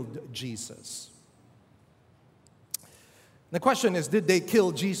killed Jesus. The question is, did they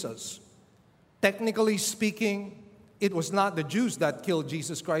kill Jesus? Technically speaking, it was not the Jews that killed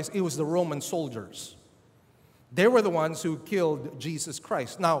Jesus Christ, it was the Roman soldiers. They were the ones who killed Jesus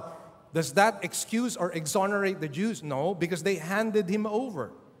Christ. Now, does that excuse or exonerate the Jews? No, because they handed him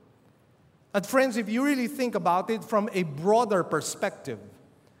over. And friends, if you really think about it from a broader perspective,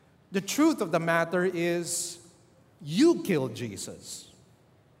 the truth of the matter is you killed Jesus.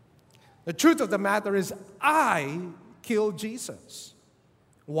 The truth of the matter is I killed Jesus.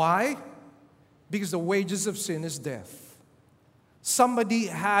 Why? Because the wages of sin is death. Somebody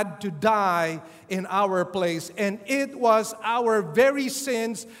had to die in our place, and it was our very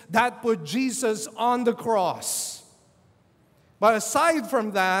sins that put Jesus on the cross. But aside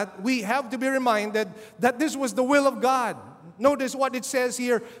from that, we have to be reminded that this was the will of God. Notice what it says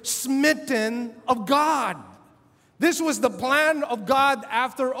here, smitten of God. This was the plan of God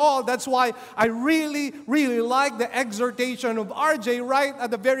after all. That's why I really, really like the exhortation of RJ right at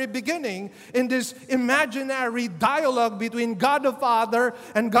the very beginning in this imaginary dialogue between God the Father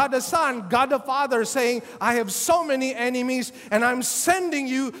and God the Son. God the Father saying, I have so many enemies and I'm sending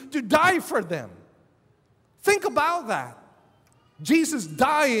you to die for them. Think about that. Jesus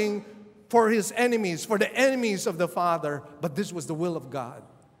dying for his enemies, for the enemies of the Father. But this was the will of God.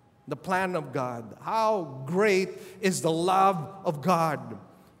 The plan of God. How great is the love of God.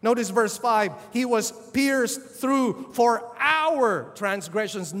 Notice verse 5. He was pierced through for our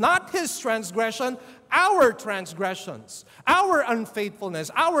transgressions. Not his transgression, our transgressions. Our unfaithfulness,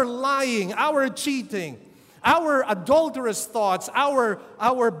 our lying, our cheating, our adulterous thoughts,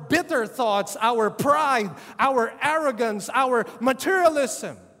 our bitter thoughts, our pride, our arrogance, our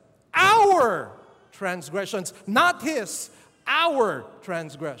materialism. Our transgressions, not his. Our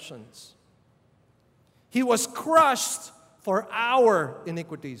transgressions. He was crushed for our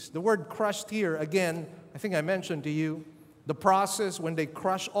iniquities. The word crushed here, again, I think I mentioned to you, the process when they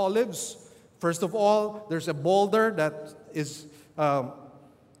crush olives. First of all, there's a boulder that is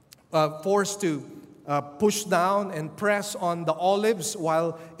forced to push down and press on the olives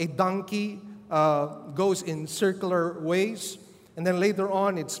while a donkey goes in circular ways. And then later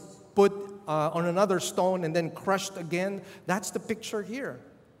on, it's put on another stone and then crushed again. That's the picture here.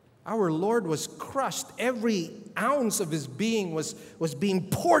 Our Lord was crushed. Every ounce of his being was being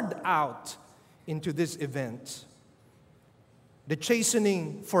poured out into this event. The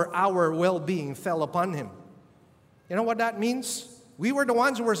chastening for our well-being fell upon him. You know what that means? We were the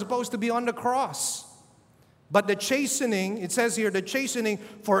ones who were supposed to be on the cross. But the chastening, it says here, the chastening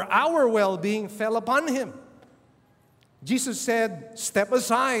for our well-being fell upon him. Jesus said, "Step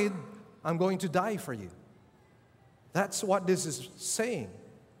aside, I'm going to die for you." That's what this is saying.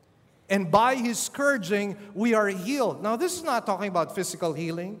 And by His scourging, we are healed. Now, this is not talking about physical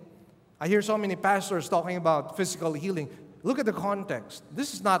healing. I hear so many pastors talking about physical healing. Look at the context.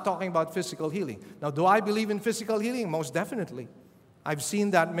 This is not talking about physical healing. Now, do I believe in physical healing? Most definitely. I've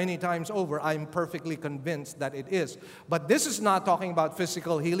seen that many times over. I'm perfectly convinced that it is. But this is not talking about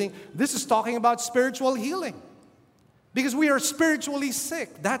physical healing. This is talking about spiritual healing. Because we are spiritually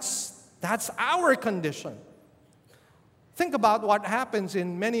sick. That's our condition. Think about what happens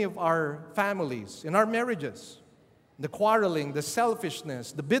in many of our families, in our marriages. The quarreling, the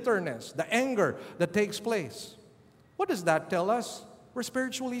selfishness, the bitterness, the anger that takes place. What does that tell us? We're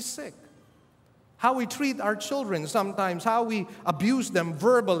spiritually sick. How we treat our children sometimes, how we abuse them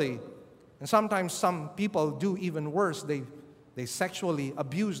verbally. And sometimes some people do even worse. They sexually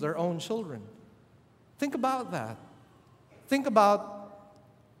abuse their own children. Think about that. Think about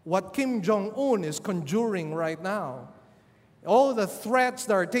what Kim Jong-un is conjuring right now. All the threats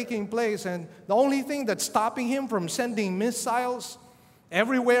that are taking place, and the only thing that's stopping him from sending missiles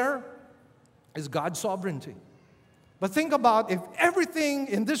everywhere is God's sovereignty. But think about if everything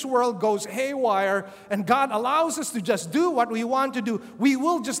in this world goes haywire and God allows us to just do what we want to do, we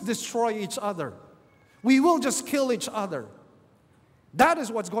will just destroy each other. We will just kill each other. That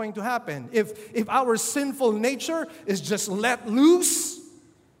is what's going to happen. If our sinful nature is just let loose,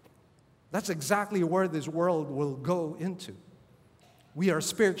 that's exactly where this world will go into. We are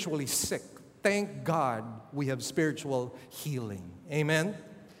spiritually sick. Thank God we have spiritual healing. Amen?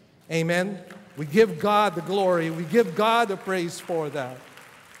 Amen? We give God the glory. We give God the praise for that.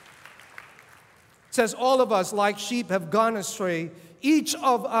 It says, all of us like sheep have gone astray. Each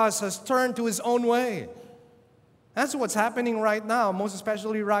of us has turned to his own way. That's what's happening right now, most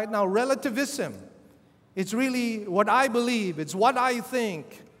especially right now. Relativism. It's really what I believe. It's what I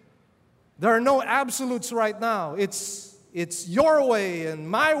think. There are no absolutes right now. It's your way and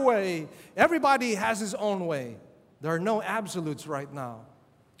my way. Everybody has his own way. There are no absolutes right now.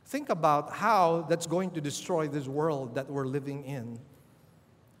 Think about how that's going to destroy this world that we're living in.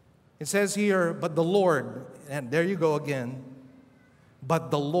 It says here, but the Lord, and there you go again,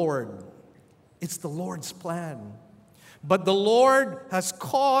 but the Lord. It's the Lord's plan. But the Lord has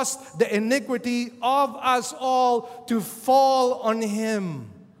caused the iniquity of us all to fall on Him.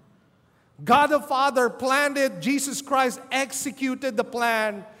 God the Father planned it. Jesus Christ executed the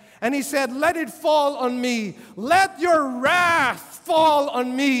plan. And He said, let it fall on me. Let your wrath fall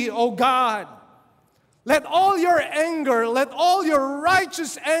on me, O God. Let all your anger, let all your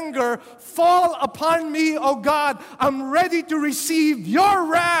righteous anger fall upon me, O God. I'm ready to receive your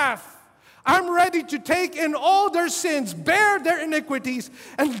wrath. I'm ready to take in all their sins, bear their iniquities,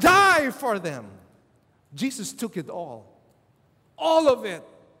 and die for them. Jesus took it all of it.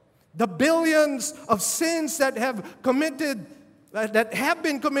 The billions of sins that have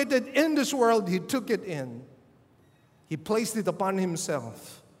been committed in this world, He took it in. He placed it upon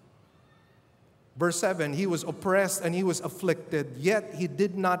Himself. Verse 7, He was oppressed and He was afflicted, yet He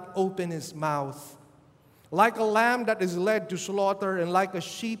did not open His mouth. Like a lamb that is led to slaughter, and like a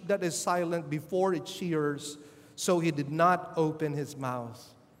sheep that is silent before its shearers, so He did not open His mouth.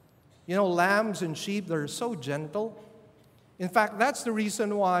 You know, lambs and sheep, they're so gentle. In fact, that's the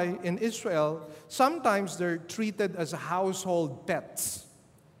reason why in Israel, sometimes they're treated as household pets.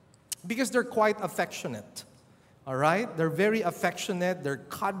 Because they're quite affectionate. All right? They're very affectionate, they're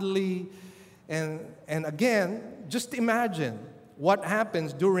cuddly. And again, just imagine what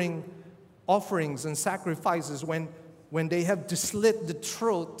happens during offerings and sacrifices when they have to slit the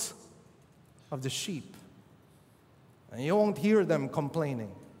throat of the sheep. And you won't hear them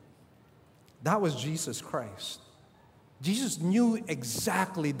complaining. That was Jesus Christ. Jesus knew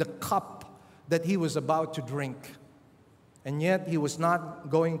exactly the cup that He was about to drink. And yet He was not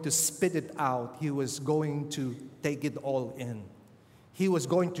going to spit it out. He was going to take it all in. He was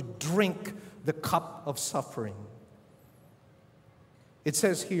going to drink the cup of suffering. It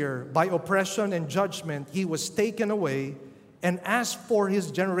says here, by oppression and judgment He was taken away, and as for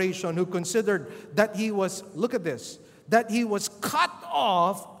His generation who considered that He was, look at this, that He was cut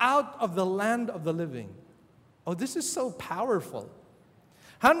off out of the land of the living. Oh, this is so powerful.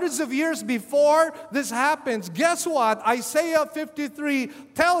 Hundreds of years before this happens, guess what? Isaiah 53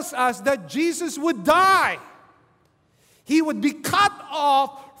 tells us that Jesus would die. He would be cut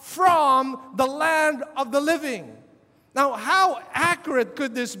off from the land of the living. Now, how accurate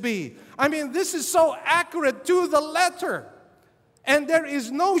could this be? I mean, this is so accurate to the letter. And there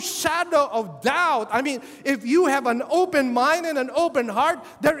is no shadow of doubt. I mean, if you have an open mind and an open heart,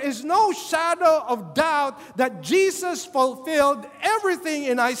 there is no shadow of doubt that Jesus fulfilled everything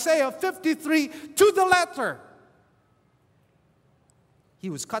in Isaiah 53 to the letter. He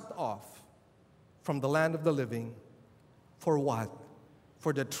was cut off from the land of the living. For what?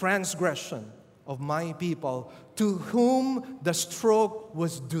 For the transgression of my people, to whom the stroke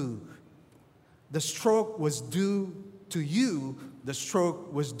was due. The stroke was due to you. The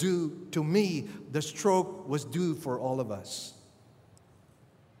stroke was due to me. The stroke was due for all of us.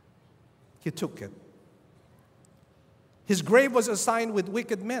 He took it. His grave was assigned with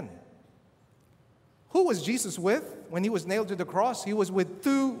wicked men. Who was Jesus with when he was nailed to the cross? He was with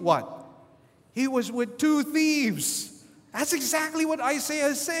two what? He was with two thieves. That's exactly what Isaiah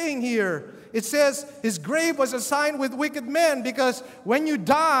is saying here. It says his grave was assigned with wicked men, because when you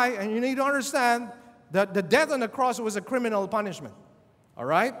die, and you need to understand that the death on the cross was a criminal punishment. All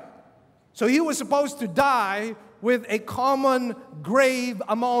right? So he was supposed to die with a common grave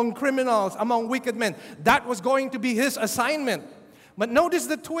among criminals, among wicked men. That was going to be his assignment. But notice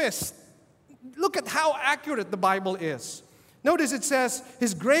the twist. Look at how accurate the Bible is. Notice it says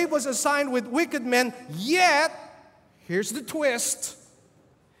his grave was assigned with wicked men, yet, here's the twist,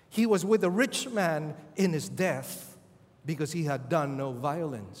 he was with a rich man in his death because he had done no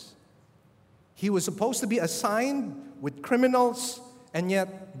violence. He was supposed to be assigned with criminals, and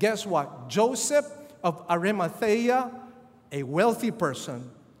yet, guess what? Joseph of Arimathea, a wealthy person,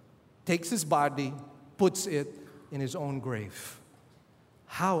 takes his body, puts it in his own grave.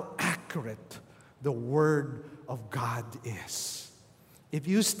 How accurate the Word of God is. If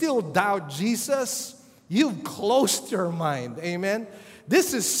you still doubt Jesus, you've closed your mind. Amen?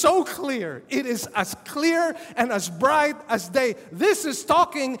 This is so clear. It is as clear and as bright as day. This is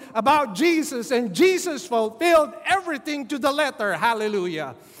talking about Jesus, and Jesus fulfilled everything to the letter.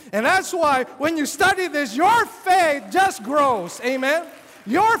 Hallelujah. And that's why when you study this, your faith just grows. Amen?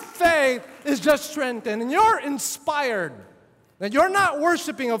 Your faith is just strengthened, and you're inspired. That you're not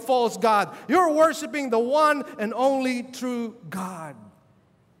worshiping a false God. You're worshiping the one and only true God.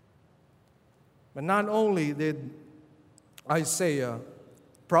 But not only did Isaiah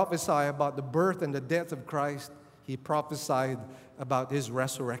prophesy about the birth and the death of Christ, he prophesied about his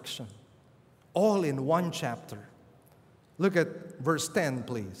resurrection. All in one chapter. Look at verse 10,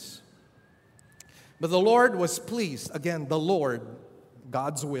 please. But the Lord was pleased, again, the Lord,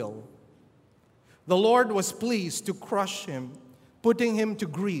 God's will. The Lord was pleased to crush him, putting him to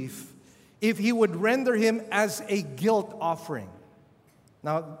grief, if he would render him as a guilt offering.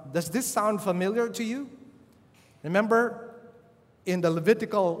 Now, does this sound familiar to you? Remember, in the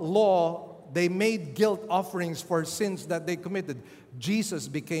Levitical law, they made guilt offerings for sins that they committed. Jesus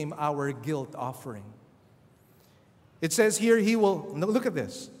became our guilt offering. It says here, look at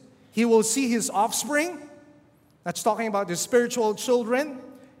this. He will see his offspring. That's talking about his spiritual children.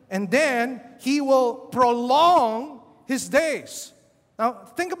 And then he will prolong his days. Now,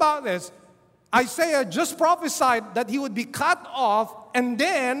 think about this. Isaiah just prophesied that he would be cut off, and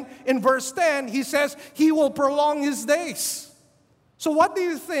then in verse 10, he says he will prolong his days. So what do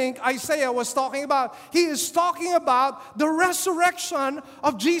you think Isaiah was talking about? He is talking about the resurrection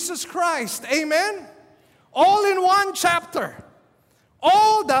of Jesus Christ. Amen? All in one chapter.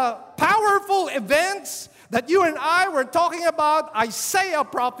 All the powerful events that you and I were talking about, Isaiah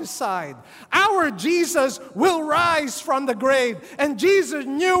prophesied. Our Jesus will rise from the grave. And Jesus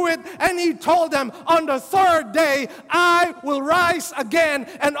knew it, and he told them, on the third day, I will rise again.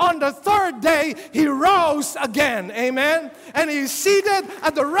 And on the third day, he rose again. Amen? And he's seated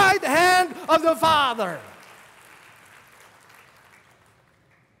at the right hand of the Father.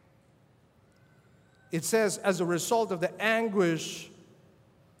 It says, as a result of the anguish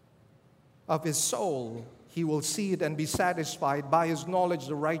of his soul, he will see it and be satisfied. By his knowledge,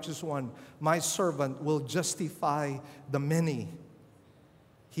 the righteous one, my servant, will justify the many.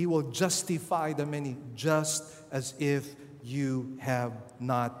 He will justify the many, just as if you have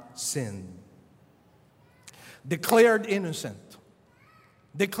not sinned. Declared innocent.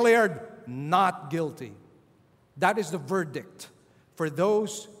 Declared not guilty. That is the verdict for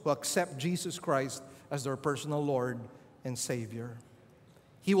those who accept Jesus Christ as their personal Lord and Savior.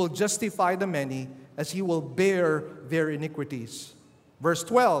 He will justify the many as he will bear their iniquities. Verse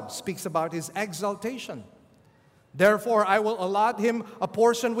 12 speaks about his exaltation. Therefore, I will allot him a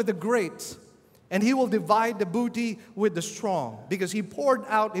portion with the great, and he will divide the booty with the strong, because he poured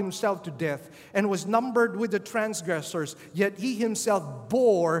out himself to death and was numbered with the transgressors, yet he himself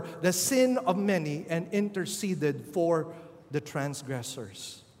bore the sin of many and interceded for the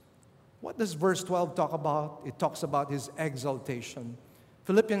transgressors. What does verse 12 talk about? It talks about His exaltation.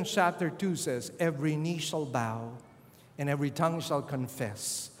 Philippians chapter 2 says, every knee shall bow and every tongue shall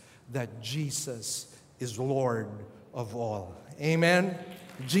confess that Jesus is Lord of all. Amen?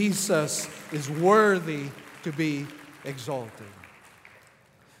 Jesus is worthy to be exalted.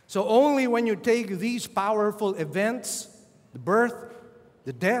 So only when you take these powerful events, the birth,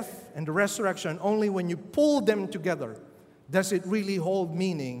 the death, and the resurrection, only when you pull them together does it really hold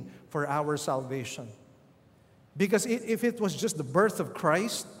meaning for our salvation. Because if it was just the birth of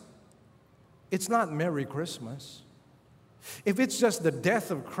Christ, it's not Merry Christmas. If it's just the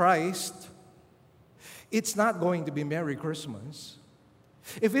death of Christ, it's not going to be Merry Christmas.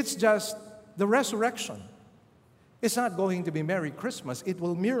 If it's just the resurrection, it's not going to be Merry Christmas. It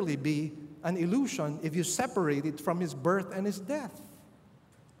will merely be an illusion if you separate it from His birth and His death.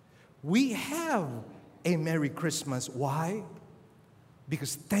 We have a Merry Christmas. Why?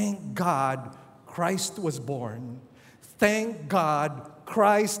 Because thank God Christ was born. Thank God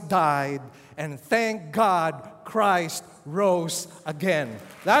Christ died. And thank God Christ rose again.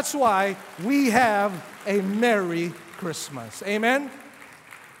 That's why we have a Merry Christmas. Amen?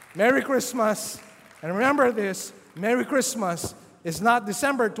 Merry Christmas. And remember this, Merry Christmas is not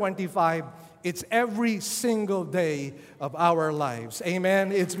December 25. It's every single day of our lives.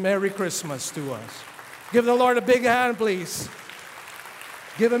 Amen? It's Merry Christmas to us. Give the Lord a big hand, please.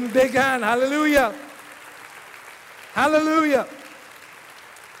 Give Him a big hand. Hallelujah. Hallelujah.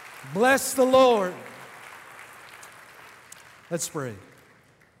 Bless the Lord. Let's pray.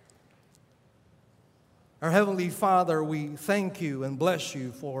 Our Heavenly Father, we thank You and bless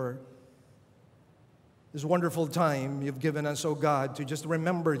You for this wonderful time You've given us, oh God, to just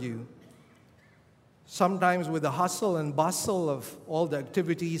remember You. Sometimes with the hustle and bustle of all the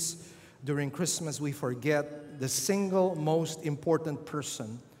activities during Christmas, we forget the single most important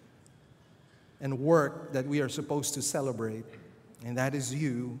person and work that we are supposed to celebrate, and that is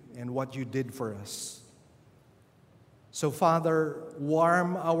You and what You did for us. So, Father,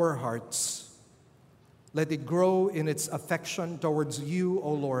 warm our hearts. Let it grow in its affection towards You,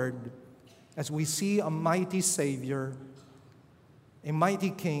 O Lord, as we see a mighty Savior, a mighty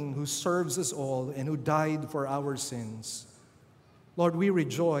King who serves us all and who died for our sins. Lord, we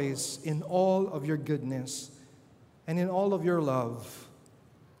rejoice in all of Your goodness and in all of Your love.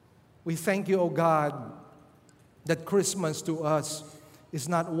 We thank You, O God, that Christmas to us is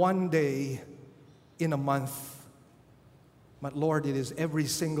not one day in a month, but Lord, it is every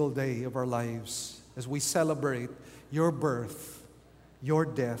single day of our lives as we celebrate Your birth, Your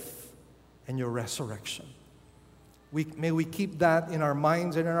death, and Your resurrection. May we keep that in our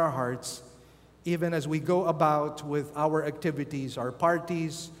minds and in our hearts, even as we go about with our activities, our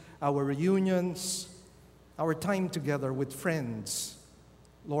parties, our reunions, our time together with friends.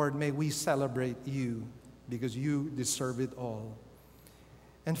 Lord, may we celebrate You because You deserve it all.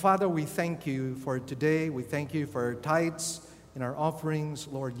 And Father, we thank You for today. We thank You for our tithes and our offerings.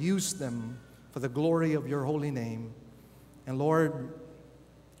 Lord, use them for the glory of Your holy name. And Lord,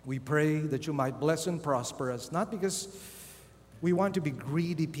 we pray that You might bless and prosper us, not because we want to be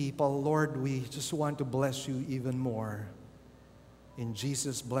greedy people. Lord, we just want to bless You even more. In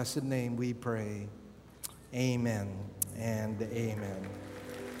Jesus' blessed name we pray. Amen and amen.